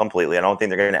ruin him completely. I don't think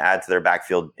they're going to add to their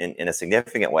backfield in a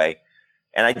significant way.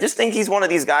 And I just think he's one of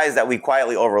these guys that we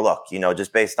quietly overlook,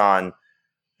 just based on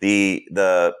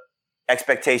the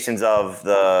expectations of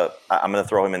I'm going to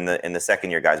throw him in the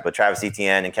second year guys, but Travis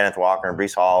Etienne and Kenneth Walker and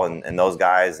Breece Hall and those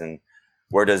guys. And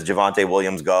where does Javonte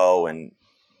Williams go? And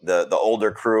the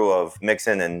older crew of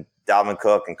Mixon and Dalvin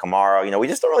Cook and Kamara, we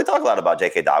just don't really talk a lot about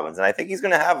J.K. Dobbins. And I think he's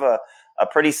going to have a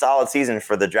pretty solid season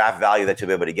for the draft value that you'll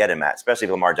be able to get him at, especially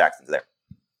if Lamar Jackson's there.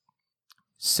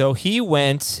 So he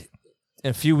went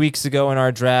a few weeks ago in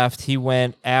our draft. He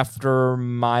went after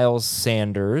Miles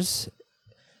Sanders,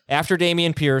 after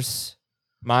Dameon Pierce,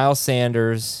 Miles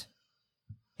Sanders,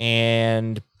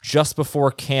 and just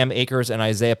before Cam Akers and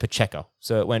Isaiah Pacheco.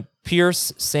 So it went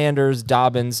Pierce, Sanders,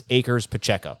 Dobbins, Akers,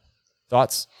 Pacheco.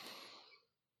 Thoughts?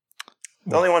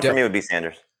 The only one for me would be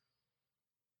Sanders.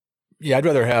 Yeah, I'd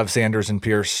rather have Sanders and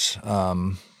Pierce,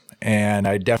 and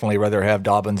I'd definitely rather have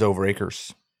Dobbins over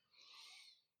Akers.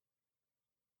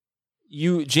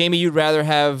 Jamie, you'd rather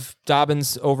have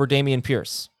Dobbins over Dameon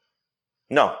Pierce?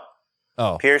 No.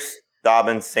 Oh. Pierce,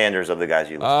 Dobbins, Sanders of the guys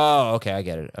you list. Oh, okay, I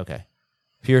get it. Okay.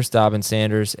 Pierce, Dobbins,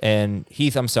 Sanders, and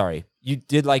Heath, I'm sorry. You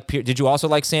did like Pierce. Did you also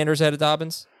like Sanders ahead of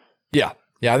Dobbins? Yeah,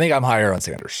 I think I'm higher on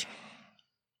Sanders.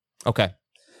 Okay.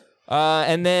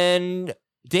 And then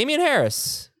Damian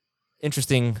Harris.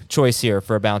 Interesting choice here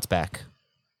for a bounce back.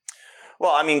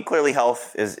 Well, I mean, clearly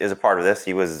health is a part of this.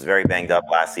 He was very banged up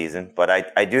last season, but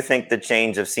I do think the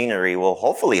change of scenery will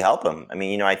hopefully help him. I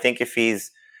mean, I think if he's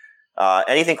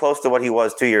anything close to what he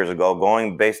was 2 years ago,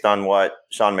 going based on what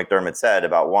Sean McDermott said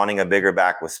about wanting a bigger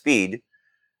back with speed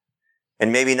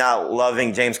and maybe not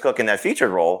loving James Cook in that featured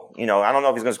role, I don't know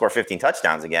if he's going to score 15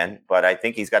 touchdowns again, but I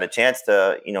think he's got a chance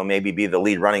to, maybe be the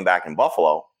lead running back in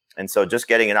Buffalo. And so just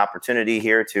getting an opportunity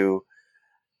here to,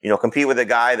 compete with a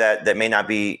guy that may not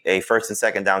be a first and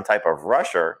second down type of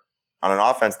rusher on an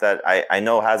offense that I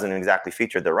know hasn't exactly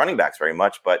featured the running backs very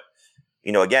much. But,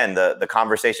 again, the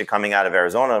conversation coming out of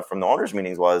Arizona from the owners'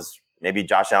 meetings was maybe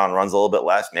Josh Allen runs a little bit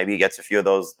less. Maybe he gets a few of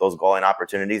those goal line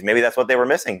opportunities. Maybe that's what they were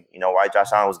missing. Why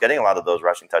Josh Allen was getting a lot of those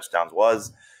rushing touchdowns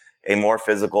was a more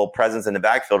physical presence in the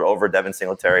backfield over Devin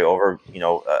Singletary, over,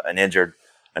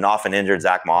 an often injured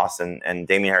Zach Moss, and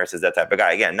Damian Harris is that type of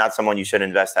guy. Again, not someone you should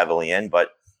invest heavily in,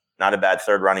 but not a bad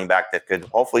third running back that could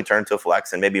hopefully turn to a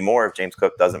flex and maybe more if James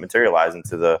Cook doesn't materialize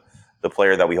into the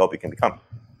player that we hope he can become.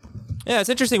 Yeah, it's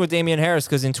interesting with Damian Harris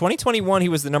because in 2021, he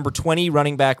was the number 20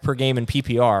 running back per game in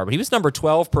PPR, but he was number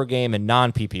 12 per game in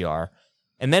non-PPR.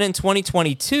 And then in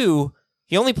 2022,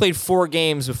 he only played 4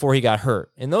 games before he got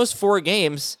hurt. In those 4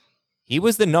 games, he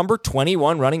was the number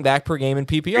 21 running back per game in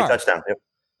PPR. 3 touchdowns,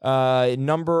 yep.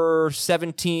 Number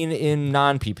 17 in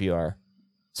non-PPR.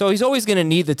 So he's always going to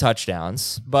need the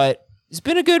touchdowns, but he's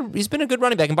been a good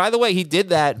running back. And by the way, he did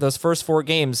that those first 4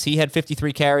 games. He had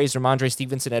 53 carries. Ramondre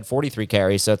Stevenson had 43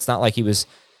 carries. So it's not like he was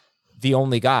the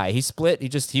only guy. He split.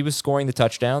 He was scoring the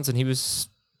touchdowns, and he was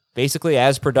basically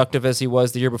as productive as he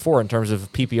was the year before in terms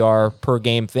of PPR per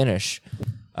game finish.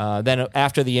 Then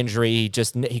after the injury,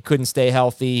 he couldn't stay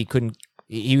healthy.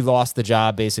 He lost the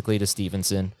job basically to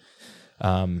Stevenson.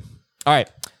 All right.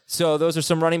 So those are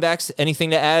some running backs. Anything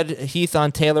to add, Heath,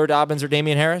 on Taylor, Dobbins, or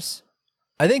Damian Harris?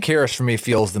 I think Harris for me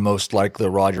feels the most like the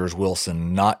Rodgers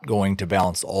Wilson, not going to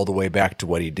bounce all the way back to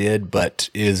what he did, but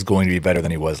is going to be better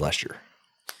than he was last year.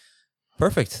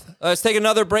 Perfect. Let's take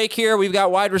another break here. We've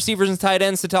got wide receivers and tight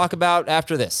ends to talk about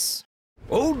after this.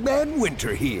 Old Man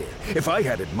Winter here. If I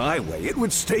had it my way, it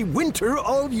would stay winter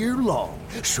all year long.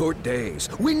 Short days,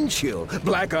 wind chill,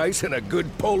 black ice, and a good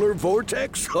polar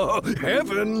vortex. Oh,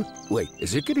 heaven! Wait,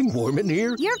 is it getting warm in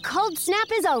here? Your cold snap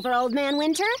is over, Old Man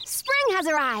Winter. Spring has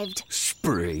arrived.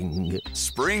 Spring.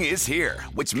 Spring is here,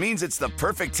 which means it's the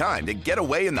perfect time to get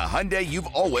away in the Hyundai you've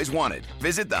always wanted.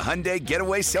 Visit the Hyundai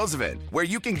Getaway Sales Event, where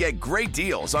you can get great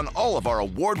deals on all of our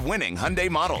award-winning Hyundai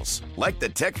models, like the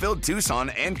tech-filled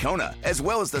Tucson and Kona, as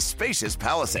well as the spacious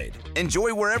Palisade.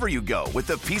 Enjoy wherever you go with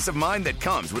the peace of mind that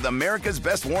comes with America's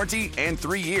best warranty and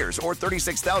 3 years or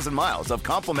 36,000 miles of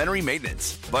complimentary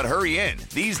maintenance. But hurry in,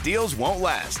 these deals won't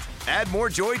last. Add more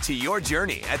joy to your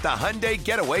journey at the Hyundai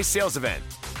Getaway Sales Event.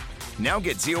 Now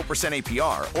get 0%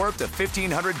 APR or up to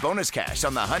 $1,500 bonus cash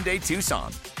on the Hyundai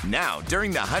Tucson. Now,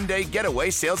 during the Hyundai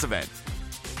Getaway Sales Event.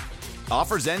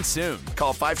 Offers end soon.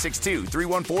 Call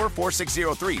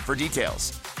 562-314-4603 for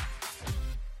details.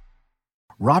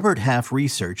 Robert Half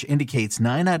research indicates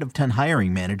 9 out of 10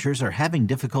 hiring managers are having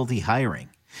difficulty hiring.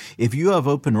 If you have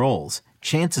open roles,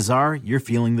 chances are you're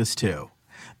feeling this too.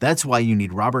 That's why you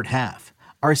need Robert Half.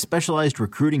 Our specialized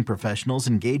recruiting professionals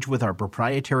engage with our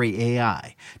proprietary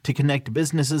AI to connect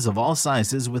businesses of all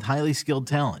sizes with highly skilled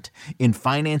talent in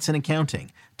finance and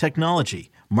accounting,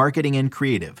 technology, marketing and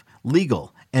creative,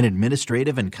 legal, and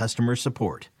administrative and customer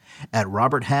support. At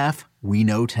Robert Half, we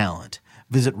know talent.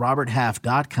 Visit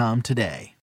roberthalf.com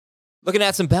today. Looking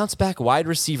at some bounce-back wide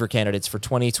receiver candidates for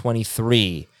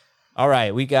 2023. All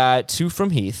right, we got 2 from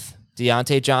Heath,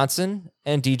 Deontay Johnson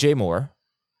and DJ Moore.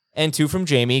 And 2 from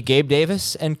Jamie, Gabe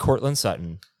Davis and Cortland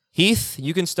Sutton. Heath,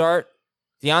 you can start.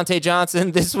 Deontay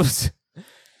Johnson, this was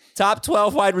top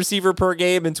 12 wide receiver per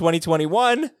game in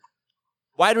 2021.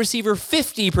 Wide receiver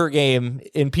 50 per game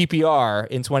in PPR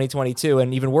in 2022,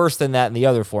 and even worse than that in the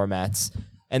other formats.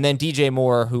 And then DJ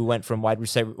Moore, who went from wide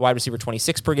receiver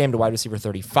 26 per game to wide receiver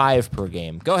 35 per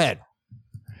game. Go ahead.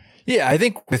 Yeah, I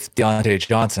think with Deontay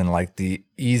Johnson, like the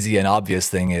easy and obvious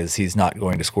thing is he's not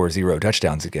going to score 0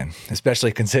 touchdowns again,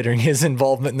 especially considering his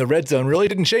involvement in the red zone really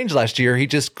didn't change last year. He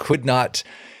just could not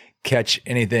catch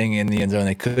anything in the end zone.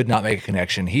 They could not make a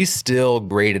connection. He's still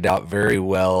graded out very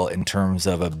well in terms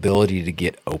of ability to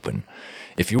get open.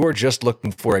 If you were just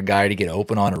looking for a guy to get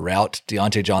open on a route,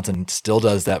 Deontay Johnson still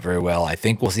does that very well. I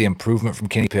think we'll see improvement from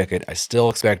Kenny Pickett. I still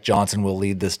expect Johnson will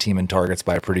lead this team in targets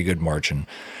by a pretty good margin.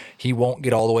 He won't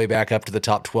get all the way back up to the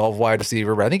top 12 wide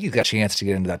receiver, but I think he's got a chance to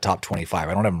get into that top 25.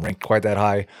 I don't have him ranked quite that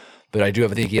high, but I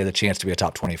think he has a chance to be a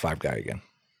top 25 guy again.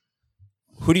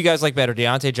 Who do you guys like better,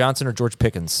 Deontay Johnson or George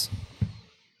Pickens?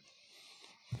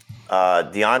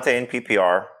 Deontay in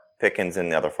PPR, Pickens in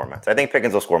the other formats. I think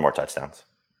Pickens will score more touchdowns.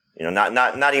 You know,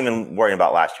 not even worrying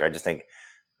about last year. I just think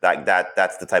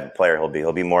that's the type of player he'll be.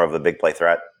 He'll be more of a big play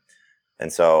threat,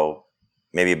 and so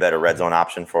maybe a better red zone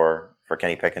option for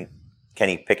Kenny Pickett.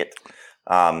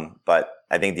 But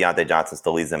I think Deontay Johnson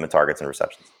still leads them in targets and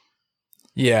receptions.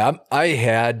 Yeah, I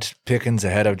had Pickens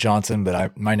ahead of Johnson,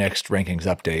 but my next rankings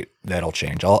update, that'll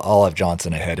change. I'll have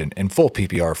Johnson ahead in full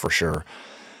PPR for sure.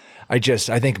 I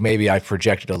think maybe I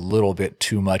projected a little bit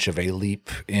too much of a leap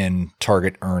in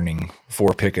target earning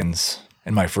for Pickens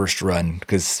in my first run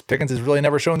because Pickens has really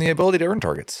never shown the ability to earn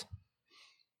targets.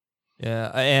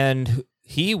 Yeah, and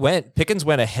Pickens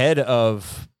went ahead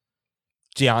of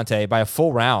Deontay by a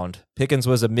full round. Pickens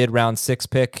was a mid-round 6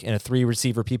 pick in a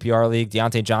 3-receiver PPR league.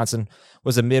 Deontay Johnson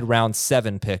was a mid-round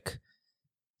 7 pick.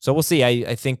 So we'll see.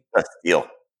 I think that's steal.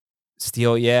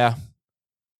 Steal, yeah.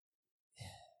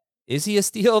 Is he a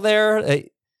steal there? No,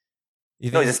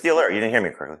 he's a stealer. You didn't hear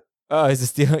me correctly. Oh, he's a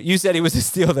steal. You said he was a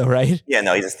steal, though, right? Yeah,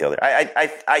 no, he's a stealer.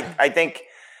 I think,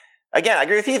 again, I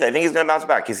agree with Heath. I think he's going to bounce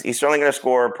back. He's certainly going to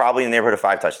score probably in the neighborhood of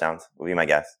 5 touchdowns, would be my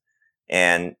guess.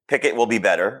 And Pickett will be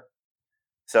better.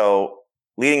 So,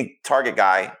 leading target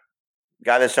guy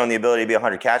that's shown the ability to be a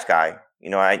 100-catch guy.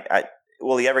 You know,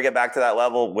 will he ever get back to that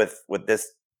level with this,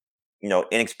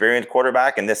 inexperienced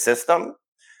quarterback in this system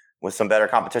with some better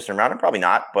competition around him? Probably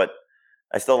not, but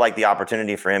I still like the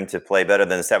opportunity for him to play better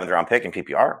than the 7th-round pick in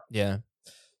PPR. Yeah.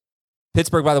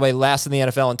 Pittsburgh, by the way, last in the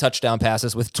NFL in touchdown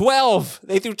passes with 12.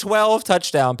 They threw 12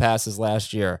 touchdown passes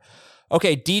last year.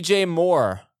 Okay, DJ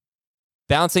Moore.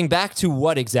 Bouncing back to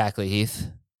what exactly,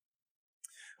 Heath?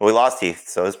 Well, we lost Heath,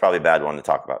 so this is probably a bad one to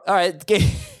talk about. All right,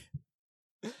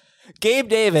 Gabe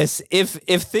Davis,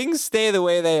 if things stay the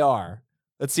way they are,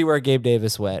 let's see where Gabe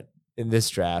Davis went in this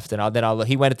draft. And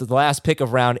he went at the last pick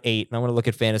of round 8, and I want to look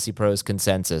at Fantasy Pros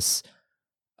consensus.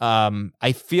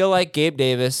 I feel like Gabe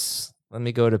Davis, let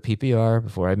me go to PPR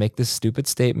before I make this stupid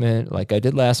statement like I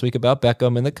did last week about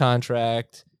Beckham and the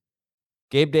contract.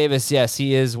 Gabe Davis, yes,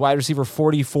 he is wide receiver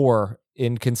 44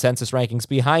 in consensus rankings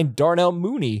behind Darnell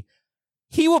Mooney.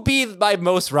 he will be my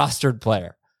most rostered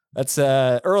player. That's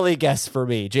an early guess for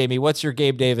me. Jamie, what's your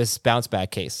Gabe Davis bounce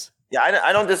back case? Yeah,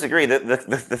 I don't disagree. The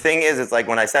thing is, it's like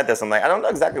when I said this, I'm like, I don't know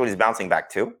exactly what he's bouncing back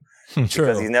to.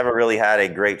 Because he's never really had a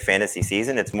great fantasy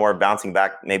season. It's more bouncing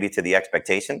back maybe to the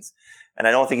expectations. And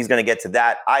I don't think he's going to get to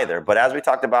that either. But as we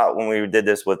talked about when we did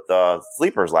this with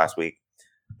sleepers last week,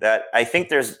 that I think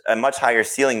there's a much higher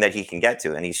ceiling that he can get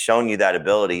to. And he's shown you that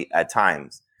ability at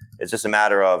times. It's just a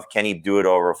matter of, can he do it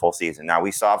over a full season? Now,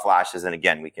 we saw flashes, and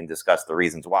again, we can discuss the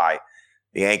reasons why.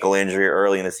 The ankle injury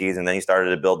early in the season, then he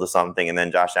started to build to something, and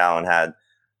then Josh Allen had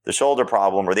the shoulder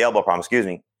problem, or the elbow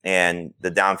problem, and the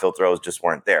downfield throws just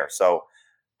weren't there. So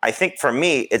I think for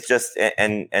me, it's just,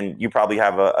 and you probably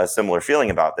have a similar feeling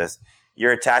about this,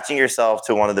 you're attaching yourself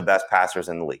to one of the best passers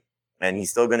in the league. And he's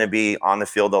still going to be on the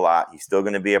field a lot. He's still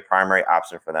going to be a primary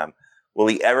option for them. Will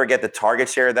he ever get the target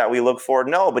share that we look for?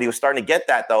 No, but he was starting to get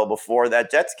that, though, before that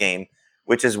Jets game,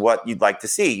 which is what you'd like to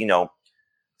see,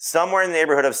 somewhere in the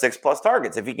neighborhood of 6+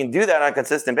 targets. If he can do that on a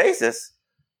consistent basis,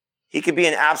 he could be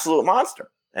an absolute monster.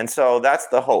 And so that's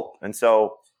the hope. And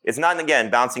so it's not, again,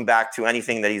 bouncing back to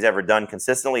anything that he's ever done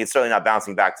consistently. It's certainly not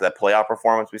bouncing back to that playoff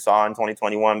performance we saw in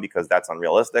 2021 because that's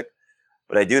unrealistic.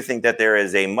 But I do think that there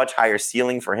is a much higher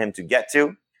ceiling for him to get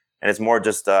to. And it's more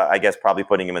just, I guess, probably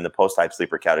putting him in the post-type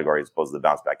sleeper category as opposed to the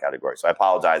bounce-back category. So I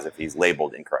apologize if he's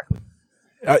labeled incorrectly.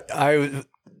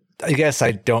 I guess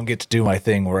I don't get to do my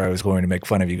thing where I was going to make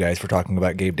fun of you guys for talking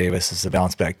about Gabe Davis as a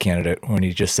bounce-back candidate when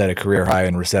he just set a career high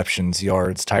in receptions,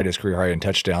 yards, tied his career high in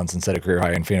touchdowns, and set a career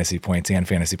high in fantasy points and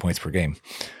fantasy points per game.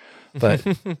 But,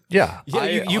 yeah.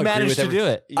 You managed to do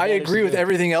it. I agree with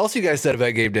everything else you guys said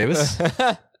about Gabe Davis.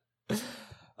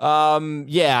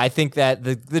 Yeah, I think that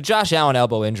the Josh Allen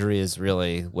elbow injury is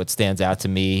really what stands out to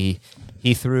me.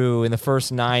 He threw in the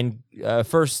first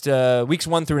weeks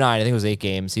 1 through 9, I think it was 8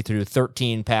 games. He threw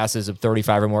 13 passes of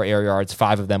 35 or more air yards.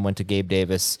 5 of them went to Gabe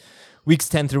Davis. Weeks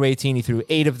 10 through 18, he threw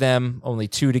 8 of them, only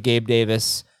 2 to Gabe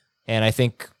Davis. And I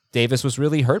think Davis was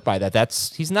really hurt by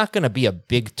that. He's not going to be a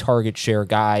big target share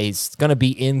guy. He's going to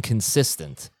be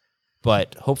inconsistent.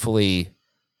 But hopefully,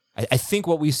 I think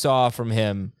what we saw from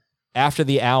him after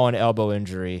the Allen elbow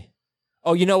injury.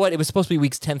 Oh, you know what? It was supposed to be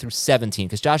weeks 10 through 17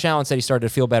 because Josh Allen said he started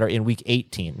to feel better in week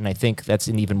 18, and I think that's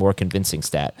an even more convincing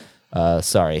stat.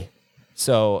 Sorry.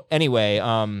 So anyway,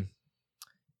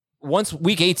 once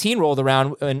week 18 rolled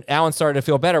around and Allen started to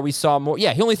feel better, we saw more.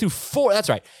 Yeah, he only threw 4. That's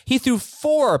right. He threw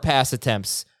 4 pass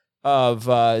attempts of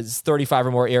 35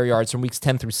 or more air yards from weeks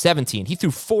 10 through 17. He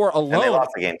threw 4 alone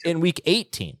in week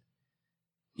 18.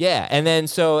 Yeah, and then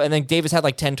Davis had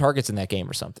like 10 targets in that game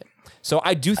or something. So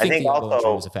I do think the elbow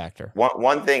injury was a factor.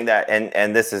 One thing that,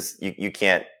 and this is you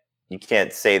can't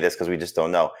say this because we just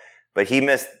don't know, but he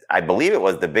missed, I believe it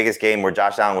was the biggest game where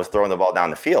Josh Allen was throwing the ball down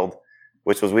the field,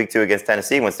 which was week 2 against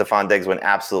Tennessee when Stephon Diggs went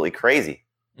absolutely crazy.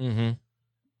 Mm-hmm.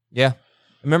 Yeah.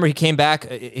 Remember, he came back.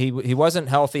 He wasn't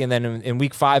healthy, and then in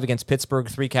week 5 against Pittsburgh,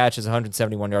 3 catches,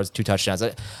 171 yards, 2 touchdowns.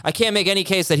 I can't make any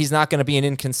case that he's not going to be an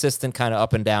inconsistent kind of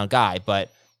up and down guy,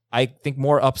 but I think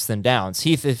more ups than downs.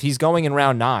 Heath, if he's going in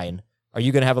round 9, are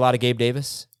you going to have a lot of Gabe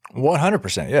Davis?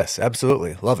 100%. Yes,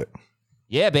 absolutely. Love it.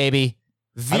 Yeah, baby.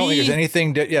 I don't think there's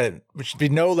anything we should be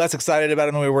no less excited about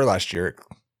it than we were last year.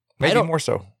 Maybe more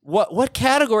so. What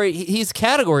category? He's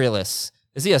categoryless.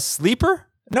 Is he a sleeper?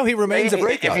 No, he remains a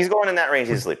breakout. If he's going in that range,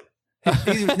 he's a sleeper.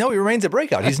 He remains a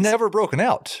breakout. He's never broken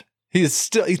out. He's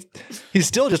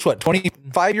still just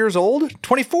 25 years old,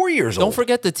 24 years old. Don't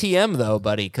forget the TM though,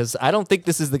 buddy, because I don't think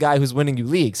this is the guy who's winning you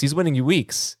leagues. He's winning you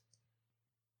weeks.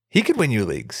 He could win you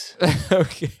leagues.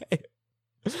 Okay.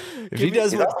 If he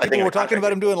does what people were talking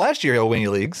about him doing last year, he'll win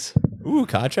you leagues. Ooh,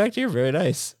 contract year, very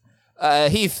nice.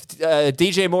 Heath,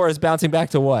 DJ Moore is bouncing back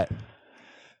to what?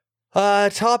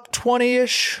 Top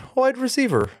 20-ish wide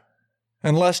receiver,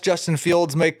 unless Justin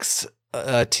Fields makes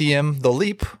TM the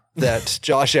leap that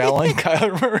Josh Allen,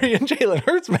 Kyler Murray, and Jalen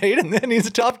Hurts made, and then he's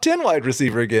a top 10 wide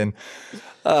receiver again.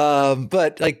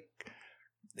 But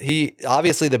he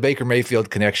obviously the Baker Mayfield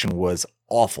connection was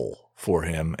awful for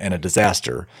him and a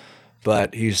disaster.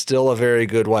 But he's still a very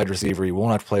good wide receiver. He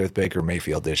won't have to play with Baker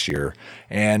Mayfield this year,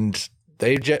 and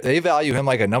they value him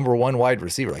like a number 1 wide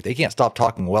receiver. Like they can't stop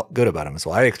talking good about him. So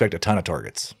I expect a ton of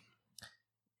targets.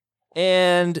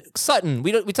 And Sutton,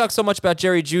 we talk so much about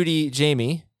Jerry Jeudy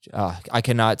Jamie. I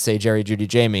cannot say Jerry Jeudy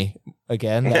Jamie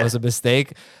again. That was a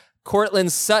mistake.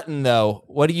 Courtland Sutton, though,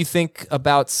 what do you think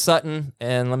about Sutton?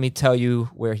 And let me tell you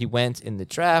where he went in the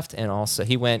draft. And also,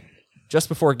 he went just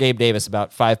before Gabe Davis,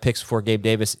 about 5 picks before Gabe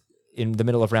Davis in the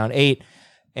middle of round 8.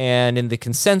 And in the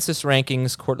consensus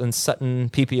rankings, Courtland Sutton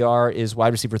PPR is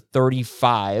wide receiver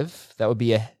 35. That would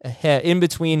be in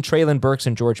between Treylon Burks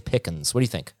and George Pickens. What do you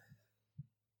think?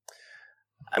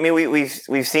 I mean,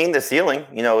 we've seen the ceiling,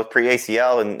 with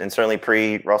pre-ACL and certainly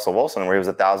pre-Russell Wilson, where he was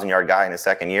a 1,000-yard guy in his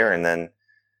second year, and then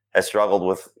has struggled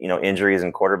with injuries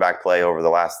and quarterback play over the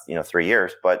last 3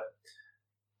 years. But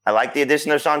I like the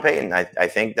addition of Sean Payton. I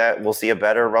think that we'll see a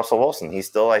better Russell Wilson. He's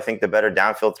still, I think, the better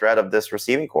downfield threat of this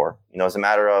receiving core. It's a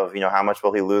matter of how much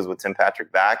will he lose with Tim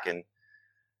Patrick back, and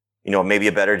maybe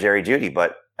a better Jerry Jeudy.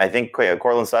 But I think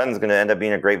Courtland Sutton's going to end up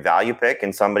being a great value pick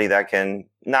and somebody that can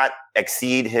not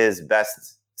exceed his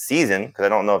best season, because I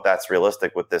don't know if that's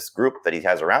realistic with this group that he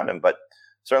has around him, but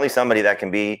certainly somebody that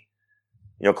can be,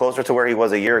 closer to where he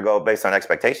was a year ago based on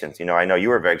expectations. I know you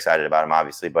were very excited about him,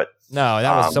 obviously, but no,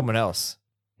 that was someone else.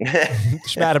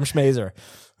 Madam Schmazer.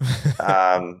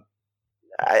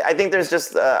 I think there's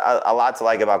just a lot to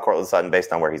like about Courtland Sutton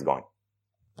based on where he's going.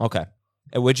 Okay.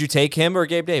 And would you take him or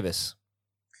Gabe Davis?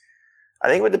 I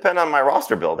think it would depend on my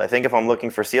roster build. I think if I'm looking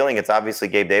for ceiling, it's obviously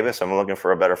Gabe Davis. If I'm looking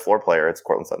for a better floor player, it's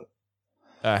Courtland Sutton.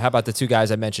 How about the two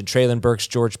guys I mentioned? Treylon Burks,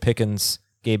 George Pickens,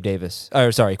 Gabe Davis.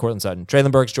 Courtland Sutton.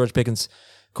 Treylon Burks, George Pickens,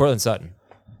 Courtland Sutton.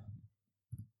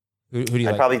 Who do you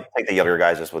like? I'd probably take the younger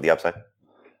guys just with the upside.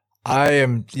 I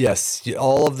am, yes,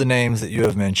 all of the names that you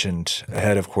have mentioned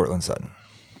ahead of Courtland Sutton.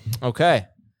 Okay.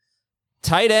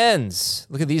 Tight ends.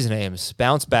 Look at these names.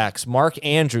 Bouncebacks. Mark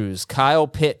Andrews, Kyle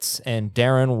Pitts, and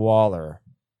Darren Waller.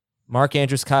 Mark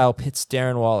Andrews, Kyle Pitts,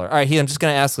 Darren Waller. All right, Heath, I'm just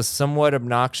going to ask a somewhat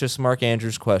obnoxious Mark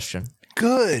Andrews question.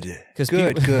 Good.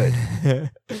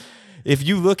 If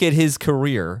you look at his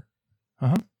career,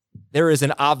 there is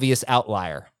an obvious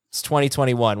outlier. It's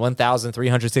 2021,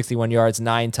 1,361 yards,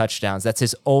 9 touchdowns. That's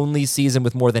his only season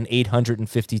with more than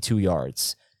 852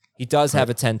 yards. He does have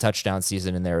a 10-touchdown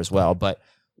season in there as well, but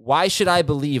why should I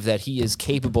believe that he is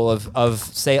capable of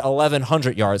say,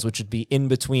 1,100 yards, which would be in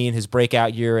between his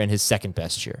breakout year and his second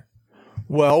best year?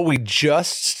 Well, we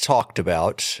just talked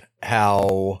about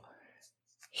how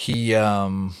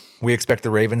we expect the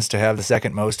Ravens to have the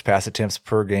second most pass attempts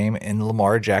per game in the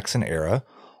Lamar Jackson era.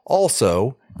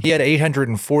 Also, he had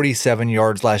 847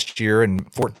 yards last year in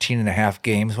 14 and a half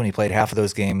games when he played half of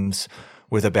those games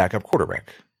with a backup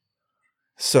quarterback.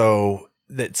 So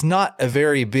that's not a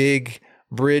very big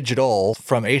bridge at all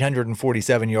from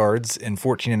 847 yards in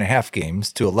 14 and a half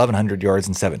games to 1,100 yards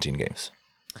in 17 games.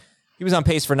 He was on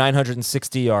pace for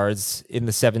 960 yards in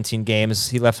the 17 games.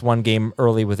 He left one game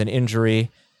early with an injury.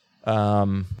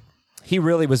 He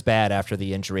really was bad after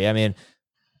the injury. I mean,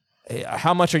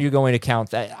 how much are you going to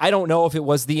count that? I don't know if it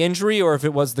was the injury or if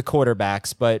it was the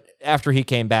quarterbacks, but after he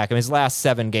came back, in his last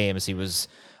 7 games, he was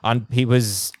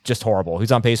just horrible. He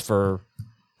was on pace for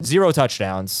 0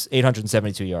 touchdowns,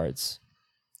 872 yards.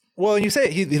 Well, you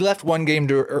say he left one game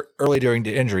early during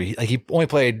the injury. He only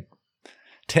played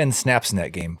 10 snaps in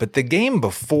that game. But the game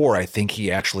before, I think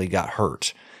he actually got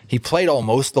hurt. He played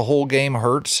almost the whole game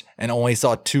hurt and only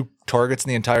saw 2 targets in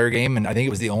the entire game. And I think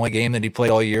it was the only game that he played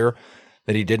all year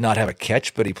that he did not have a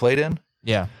catch, but he played in.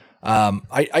 Yeah.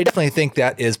 I definitely think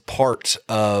that is part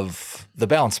of the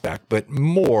bounce back, but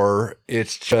more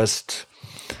it's just,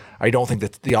 I don't think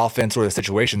that the offense or the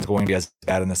situation is going to be as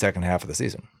bad in the second half of the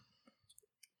season.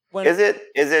 Is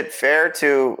it fair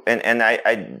to, and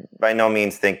I by no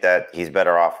means think that he's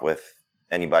better off with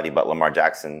anybody but Lamar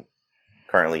Jackson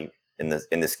currently in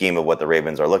the scheme of what the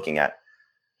Ravens are looking at.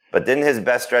 But didn't his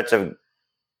best stretch of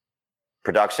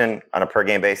production on a per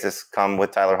game basis come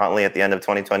with Tyler Huntley at the end of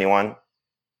 2021?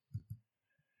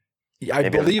 I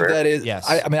believe that is. Yes.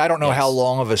 I mean, I don't know how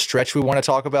long of a stretch we want to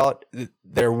talk about.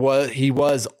 He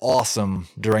was awesome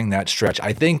during that stretch.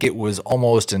 I think it was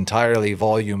almost entirely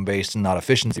volume based and not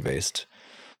efficiency based.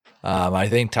 I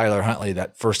think Tyler Huntley,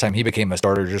 that first time he became a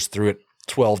starter, just threw it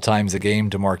 12 times a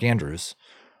game to Mark Andrews.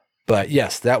 But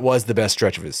yes, that was the best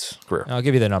stretch of his career. I'll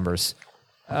give you the numbers.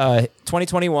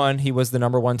 2021, he was the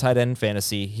number 1 tight end in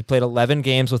fantasy. He played 11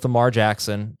 games with Lamar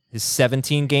Jackson. His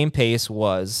 17-game pace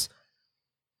was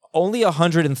only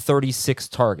 136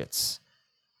 targets,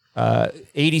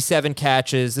 87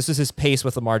 catches. This is his pace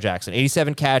with Lamar Jackson.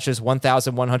 87 catches,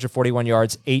 1,141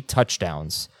 yards, 8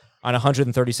 touchdowns on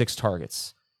 136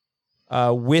 targets.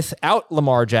 Without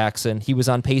Lamar Jackson, he was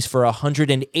on pace for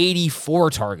 184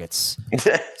 targets.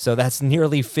 So that's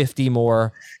nearly 50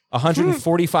 more.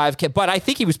 145, but I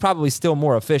think he was probably still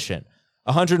more efficient.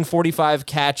 145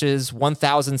 catches,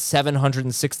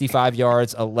 1,765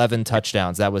 yards, 11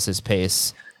 touchdowns. That was his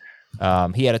pace.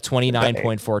 He had a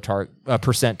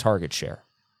 29.4% target share.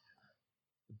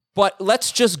 But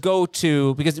let's just go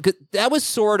to, because that was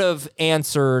sort of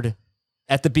answered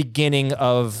at the beginning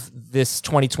of this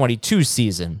 2022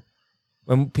 season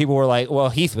when people were like, well,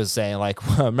 Heath was saying,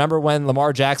 like, remember when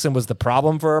Lamar Jackson was the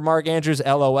problem for Mark Andrews?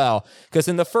 LOL. Because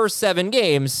in the first 7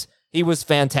 games, He was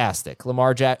fantastic.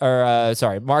 Mark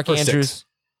Andrews. 6.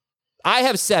 I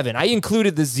have 7. I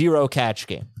included the 0 catch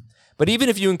game. But even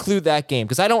if you include that game,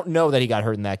 because I don't know that he got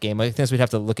hurt in that game, I think we'd have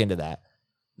to look into that.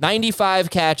 95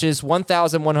 catches,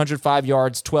 1,105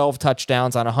 yards, 12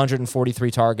 touchdowns on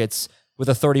 143 targets with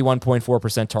a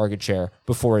 31.4% target share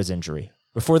before his injury,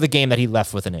 before the game that he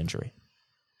left with an injury.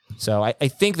 So I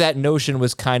think that notion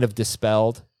was kind of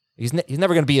dispelled. He's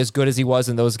never going to be as good as he was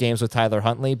in those games with Tyler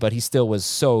Huntley, but he still was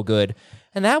so good.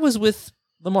 And that was with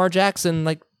Lamar Jackson,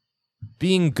 like,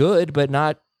 being good, but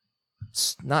not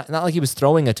like he was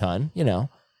throwing a ton, you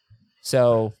know.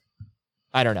 So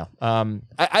I don't know.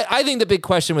 I think the big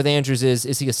question with Andrews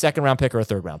is he a second-round pick or a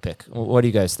third-round pick? What do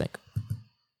you guys think?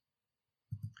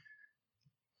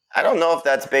 I don't know if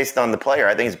that's based on the player.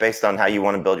 I think it's based on how you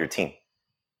want to build your team.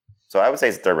 So I would say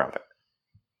it's a third-round pick.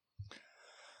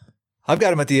 I've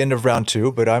got him at the end of round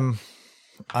 2, but I'm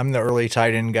the early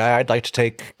tight end guy. I'd like to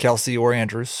take Kelsey or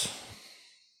Andrews.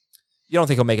 You don't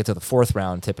think he'll make it to the 4th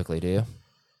round typically, do you?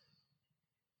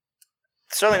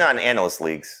 Certainly not in analyst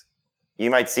leagues. You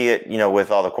might see it,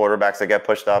 with all the quarterbacks that get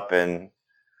pushed up and,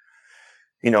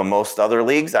 most other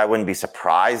leagues. I wouldn't be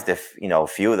surprised if, a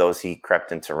few of those he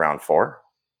crept into round 4.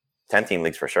 10-team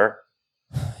leagues for sure.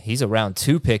 He's a round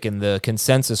 2 pick in the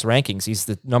consensus rankings. He's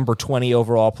the number 20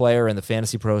 overall player in the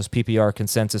Fantasy Pros PPR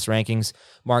consensus rankings.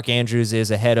 Mark Andrews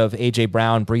is ahead of A.J.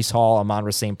 Brown, Breece Hall,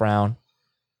 Amon-Ra St. Brown,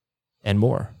 and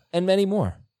more. And many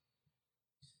more.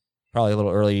 Probably a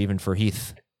little early even for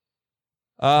Heath.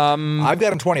 I've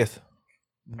got him 20th.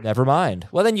 Never mind.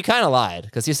 Well, then you kind of lied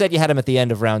because you said you had him at the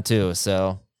end of round 2.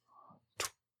 So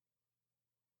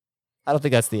I don't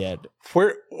think that's the end.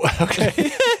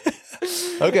 Okay.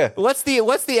 Okay. What's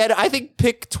the end? I think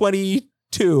pick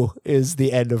 22 is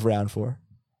the end of round 4.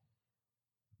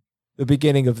 The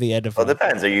beginning of the end of. Well, it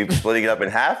depends. Are you splitting it up in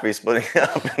half? Or are you splitting it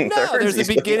up in thirds? No, there's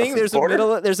a beginning, there's a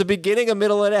middle, there's a beginning, a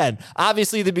middle, and end.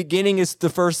 Obviously, the beginning is the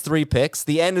first 3 picks.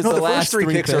 The end is the last first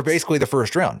 3 picks are basically the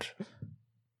first round.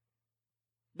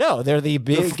 No, they're the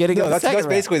beginning of the second round. That's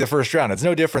basically the first round. It's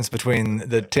no difference between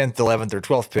the 10th, 11th, or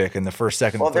 12th pick and the first,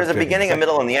 2nd, Well, there's a beginning, a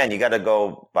middle, and the end. You got to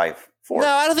go by 4. No,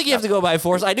 I don't think you have to go by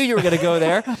 4. I knew you were going to go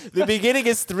there. The beginning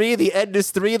is 3, the end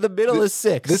is 3, and the middle is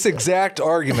 6. This exact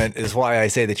argument is why I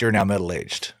say that you're now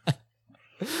middle-aged.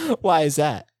 Why is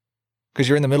that? Because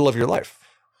you're in the middle of your life.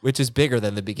 Which is bigger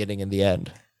than the beginning and the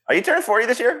end. Are you turning 40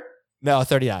 this year? No,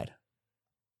 39.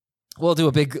 We'll do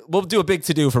a big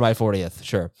to-do for my 40th,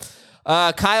 sure.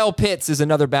 Kyle Pitts is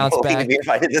another bounce back. Be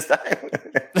invited this time.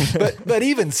 but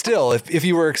even still, if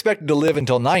you were expected to live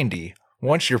until 90,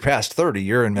 once you're past 30,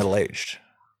 you're in middle-aged.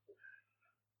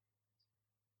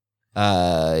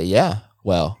 Yeah.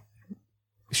 Well,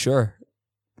 sure.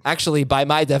 Actually, by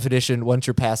my definition, once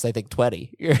you're past, I think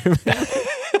 20.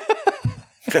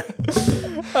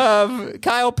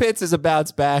 Kyle Pitts is a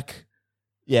bounce back.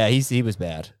 Yeah, he was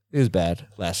bad. He was bad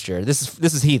last year. This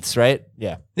is Heath's, right?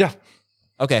 Yeah. Yeah.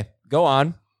 Okay, go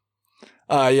on.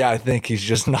 Yeah, I think he's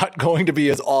just not going to be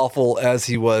as awful as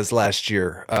he was last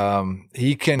year.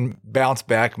 He can bounce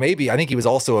back. Maybe. I think he was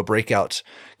also a breakout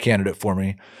candidate for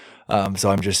me. So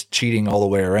I'm just cheating all the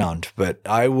way around. But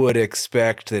I would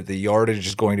expect that the yardage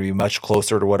is going to be much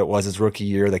closer to what it was his rookie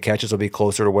year. The catches will be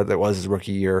closer to what it was his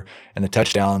rookie year. And the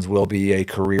touchdowns will be a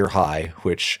career high,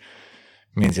 which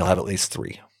means he'll have at least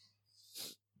 3.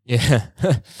 Yeah.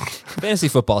 Fantasy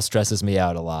football stresses me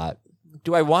out a lot.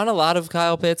 Do I want a lot of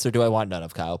Kyle Pitts or do I want none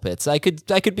of Kyle Pitts? I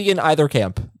could be in either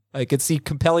camp. I could see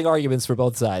compelling arguments for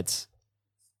both sides.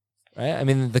 Right? I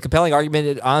mean, the compelling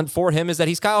argument for him is that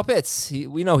he's Kyle Pitts.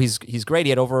 We know he's great. He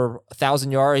had over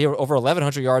 1,000 yards, over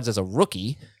 1,100 yards as a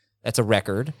rookie. That's a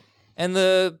record. And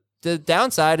the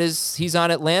downside is he's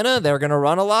on Atlanta. They're going to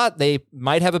run a lot. They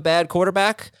might have a bad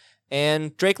quarterback.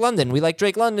 And Drake London. We like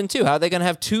Drake London too. How are they going to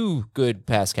have 2 good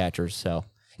pass catchers? So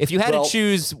if you had to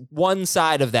choose one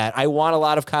side of that, I want a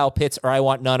lot of Kyle Pitts or I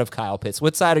want none of Kyle Pitts.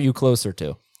 What side are you closer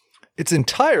to? It's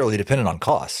entirely dependent on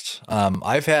cost.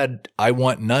 I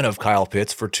want none of Kyle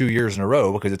Pitts for 2 years in a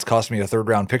row because it's cost me a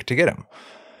 3rd-round pick to get him.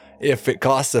 If it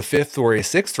costs a 5th or a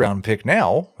 6th-round pick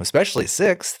now, especially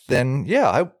 6th, then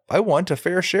yeah, I want a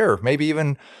fair share, maybe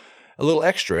even a little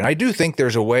extra. And I do think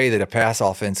there's a way that a pass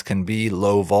offense can be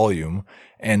low volume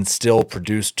and still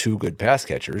produce 2 good pass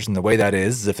catchers. And the way that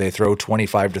is if they throw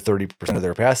 25 to 30% of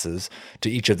their passes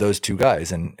to each of those 2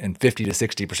 guys and 50 to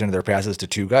 60% of their passes to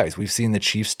 2 guys. We've seen the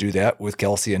Chiefs do that with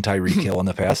Kelsey and Tyreek Hill in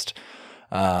the past.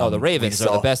 The Ravens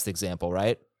are the best example,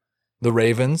 right? The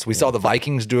Ravens. We saw the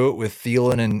Vikings do it with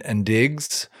Thielen and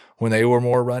Diggs when they were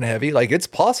more run heavy. Like, it's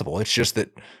possible. It's just that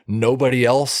nobody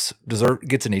else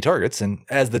gets any targets. And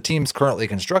as the team's currently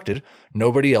constructed,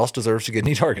 nobody else deserves to get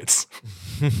any targets.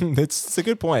 It's a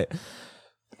good point.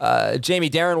 Jamie,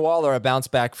 Darren Waller, a bounce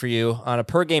back for you on a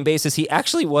per game basis. He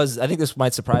actually was, I think this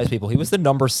might surprise people, he was the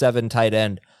number 7 tight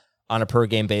end on a per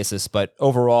game basis, but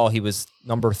overall he was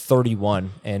number 31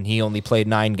 and he only played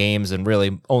 9 games and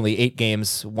really only 8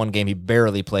 games. 1 game he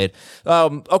barely played.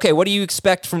 Okay, what do you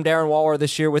expect from Darren Waller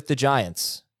this year with the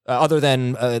Giants, other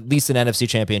than at least an NFC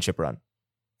Championship run?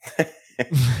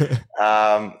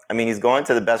 I mean, he's going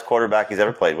to the best quarterback he's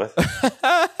ever played with.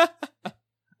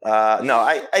 No,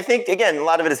 I think, again, a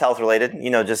lot of it is health related,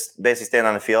 just basically staying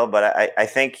on the field. But I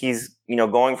think he's,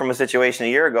 going from a situation a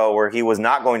year ago where he was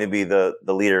not going to be the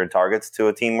leader in targets to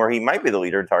a team where he might be the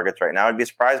leader in targets right now. I'd be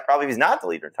surprised probably if he's not the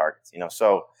leader in targets,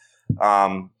 So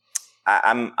I'm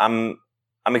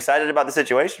excited about the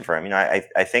situation for him.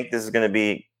 I think this is going to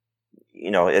be,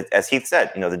 as Heath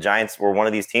said, the Giants were one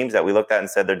of these teams that we looked at and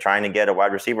said they're trying to get a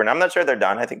wide receiver. And I'm not sure they're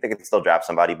done. I think they could still draft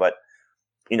somebody, but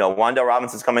Wan'Dale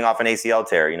Robinson's coming off an ACL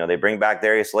tear. They bring back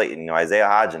Darius Slayton, Isaiah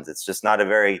Hodgins. It's just not a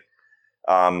very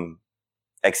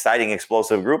exciting,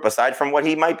 explosive group aside from what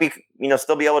he might be,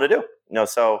 still be able to do.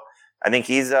 So I think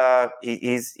he's an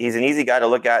easy guy to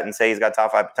look at and say he's got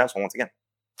top 5 potential once again.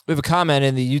 We have a comment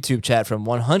in the YouTube chat from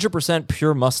 100%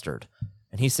 Pure Mustard,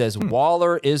 and he says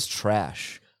Waller is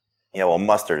trash. Yeah, well,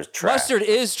 mustard is trash. Mustard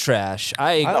is trash.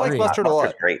 I agree. I like mustard a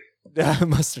lot. Great.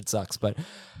 Mustard sucks, but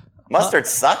mustard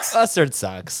sucks. Mustard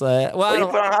sucks. What do you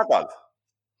put on hot dogs?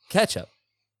 Ketchup.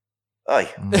 Oy.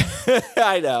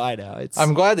 I know.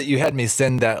 I'm glad that you had me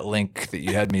send that link that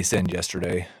you had me send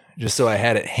yesterday, just so I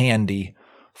had it handy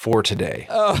for today.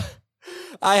 Oh,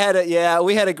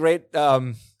 we had a great,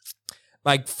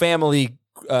 my family,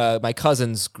 my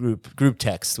cousins group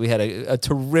text. We had a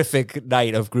terrific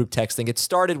night of group texting. It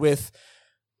started with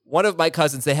one of my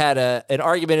cousins. They had an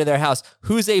argument in their house.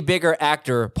 Who's a bigger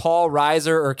actor, Paul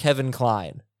Reiser or Kevin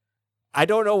Kline? I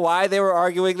don't know why they were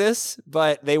arguing this,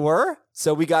 but they were.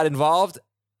 So we got involved.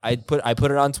 I put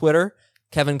it on Twitter.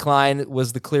 Kevin Kline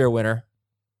was the clear winner.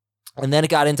 And then it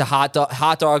got into hot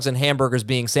dogs and hamburgers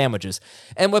being sandwiches.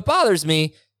 And what bothers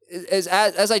me is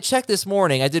as I checked this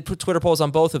morning, I did put Twitter polls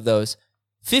on both of those.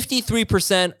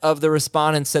 53% of the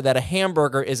respondents said that a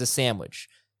hamburger is a sandwich,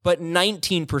 but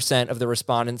 19% of the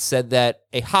respondents said that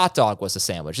a hot dog was a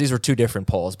sandwich. These were 2 different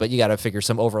polls, but you got to figure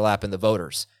some overlap in the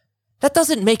voters. That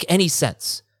doesn't make any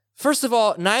sense. First of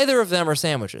all, neither of them are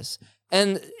sandwiches.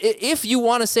 And if you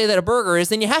want to say that a burger is,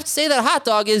 then you have to say that a hot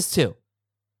dog is too.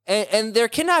 And there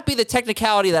cannot be the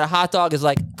technicality that a hot dog is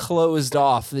like closed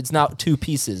off. It's not 2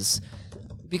 pieces,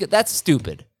 because that's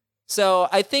stupid. So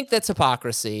I think that's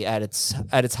hypocrisy at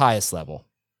its highest level.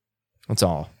 That's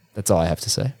all I have to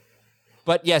say.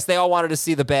 But yes, they all wanted to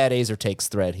see the bad A's or takes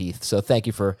thread, Heath. So thank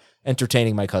you for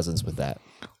entertaining my cousins with that.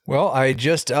 Well, I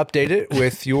just updated it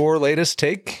with your latest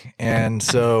take. And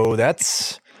so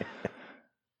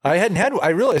I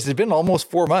realized it's been almost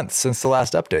 4 months since the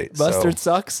last update. Mustard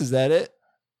sucks. Is that it?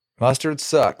 Mustard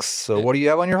sucks. So what do you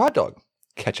have on your hot dog?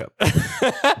 Ketchup.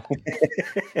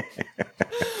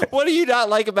 What do you not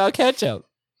like about ketchup?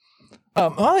 I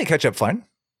like ketchup fine.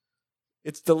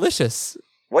 It's delicious.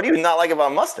 What do you not like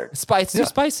about mustard? Too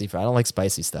spicy. I don't like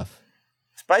spicy stuff.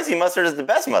 Spicy mustard is the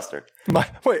best mustard.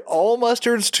 Wait, all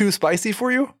mustard's too spicy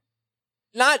for you?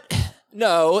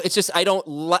 No, it's just I don't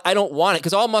want it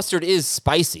because all mustard is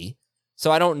spicy.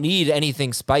 So I don't need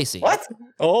anything spicy. What?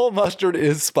 All mustard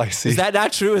is spicy. Is that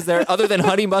not true? Is there, other than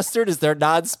honey mustard, is there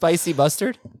non-spicy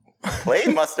mustard?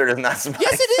 Plain mustard is not spicy.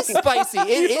 Yes, it is spicy.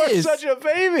 It is. You're such a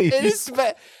baby. It is.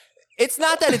 It's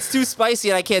not that it's too spicy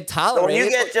and I can't tolerate it. So when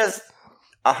you get just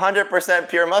 100%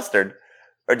 pure mustard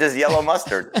or just yellow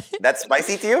mustard, that's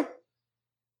spicy to you?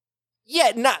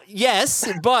 Yeah,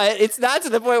 yes, but it's not to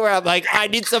the point where I'm like, I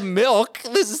need some milk.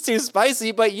 This is too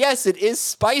spicy. But yes, it is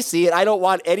spicy, and I don't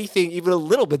want anything even a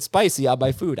little bit spicy on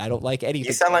my food. I don't like anything.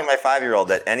 You sound like my 5-year-old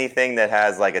that anything that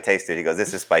has like a taste to it, he goes,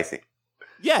 this is spicy.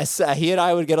 Yes, he and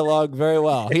I would get along very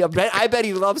well. I bet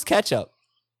he loves ketchup.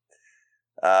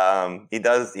 He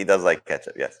does like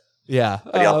ketchup, yes. Yeah.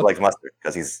 But he also likes mustard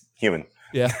because he's human.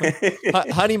 Yeah.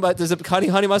 Does honey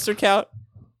mustard count?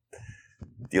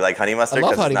 Do you like honey mustard? I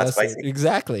love honey it's not mustard. Spicy?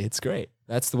 Exactly. It's great.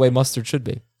 That's the way mustard should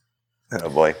be. Oh,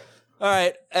 boy. All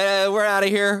right. We're out of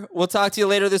here. We'll talk to you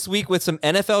later this week with some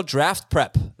NFL draft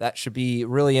prep. That should be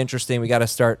really interesting. We got to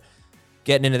start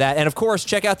getting into that. And, of course,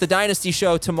 check out the Dynasty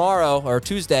Show tomorrow or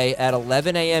Tuesday at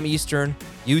 11 a.m. Eastern,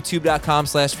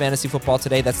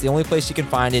 youtube.com/fantasyfootballtoday. That's the only place you can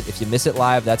find it. If you miss it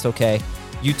live, that's okay.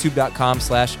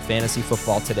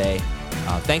 youtube.com/fantasyfootballtoday.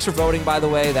 Thanks for voting, by the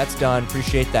way. That's done.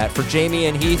 Appreciate that. For Jamie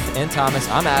and Heath and Thomas,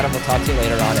 I'm Adam. We'll talk to you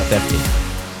later on FFT.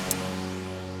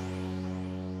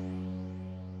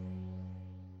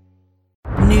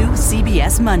 New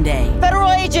CBS Monday.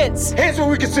 Federal agents! Hands where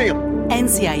we can see them!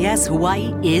 NCIS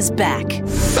Hawaii is back. About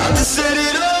to set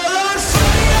it all on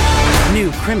fire!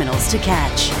 New criminals to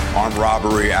catch. Armed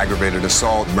robbery, aggravated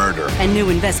assault, murder. And new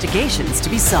investigations to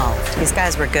be solved. These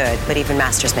guys were good, but even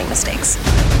masters make mistakes.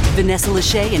 Vanessa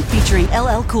Lachey and featuring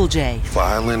LL Cool J.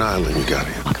 Violent Island, you got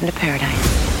it. Welcome to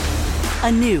paradise.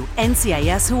 A new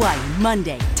NCIS Hawaii,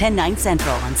 Monday, 10/9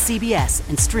 Central on CBS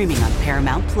and streaming on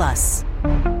Paramount+.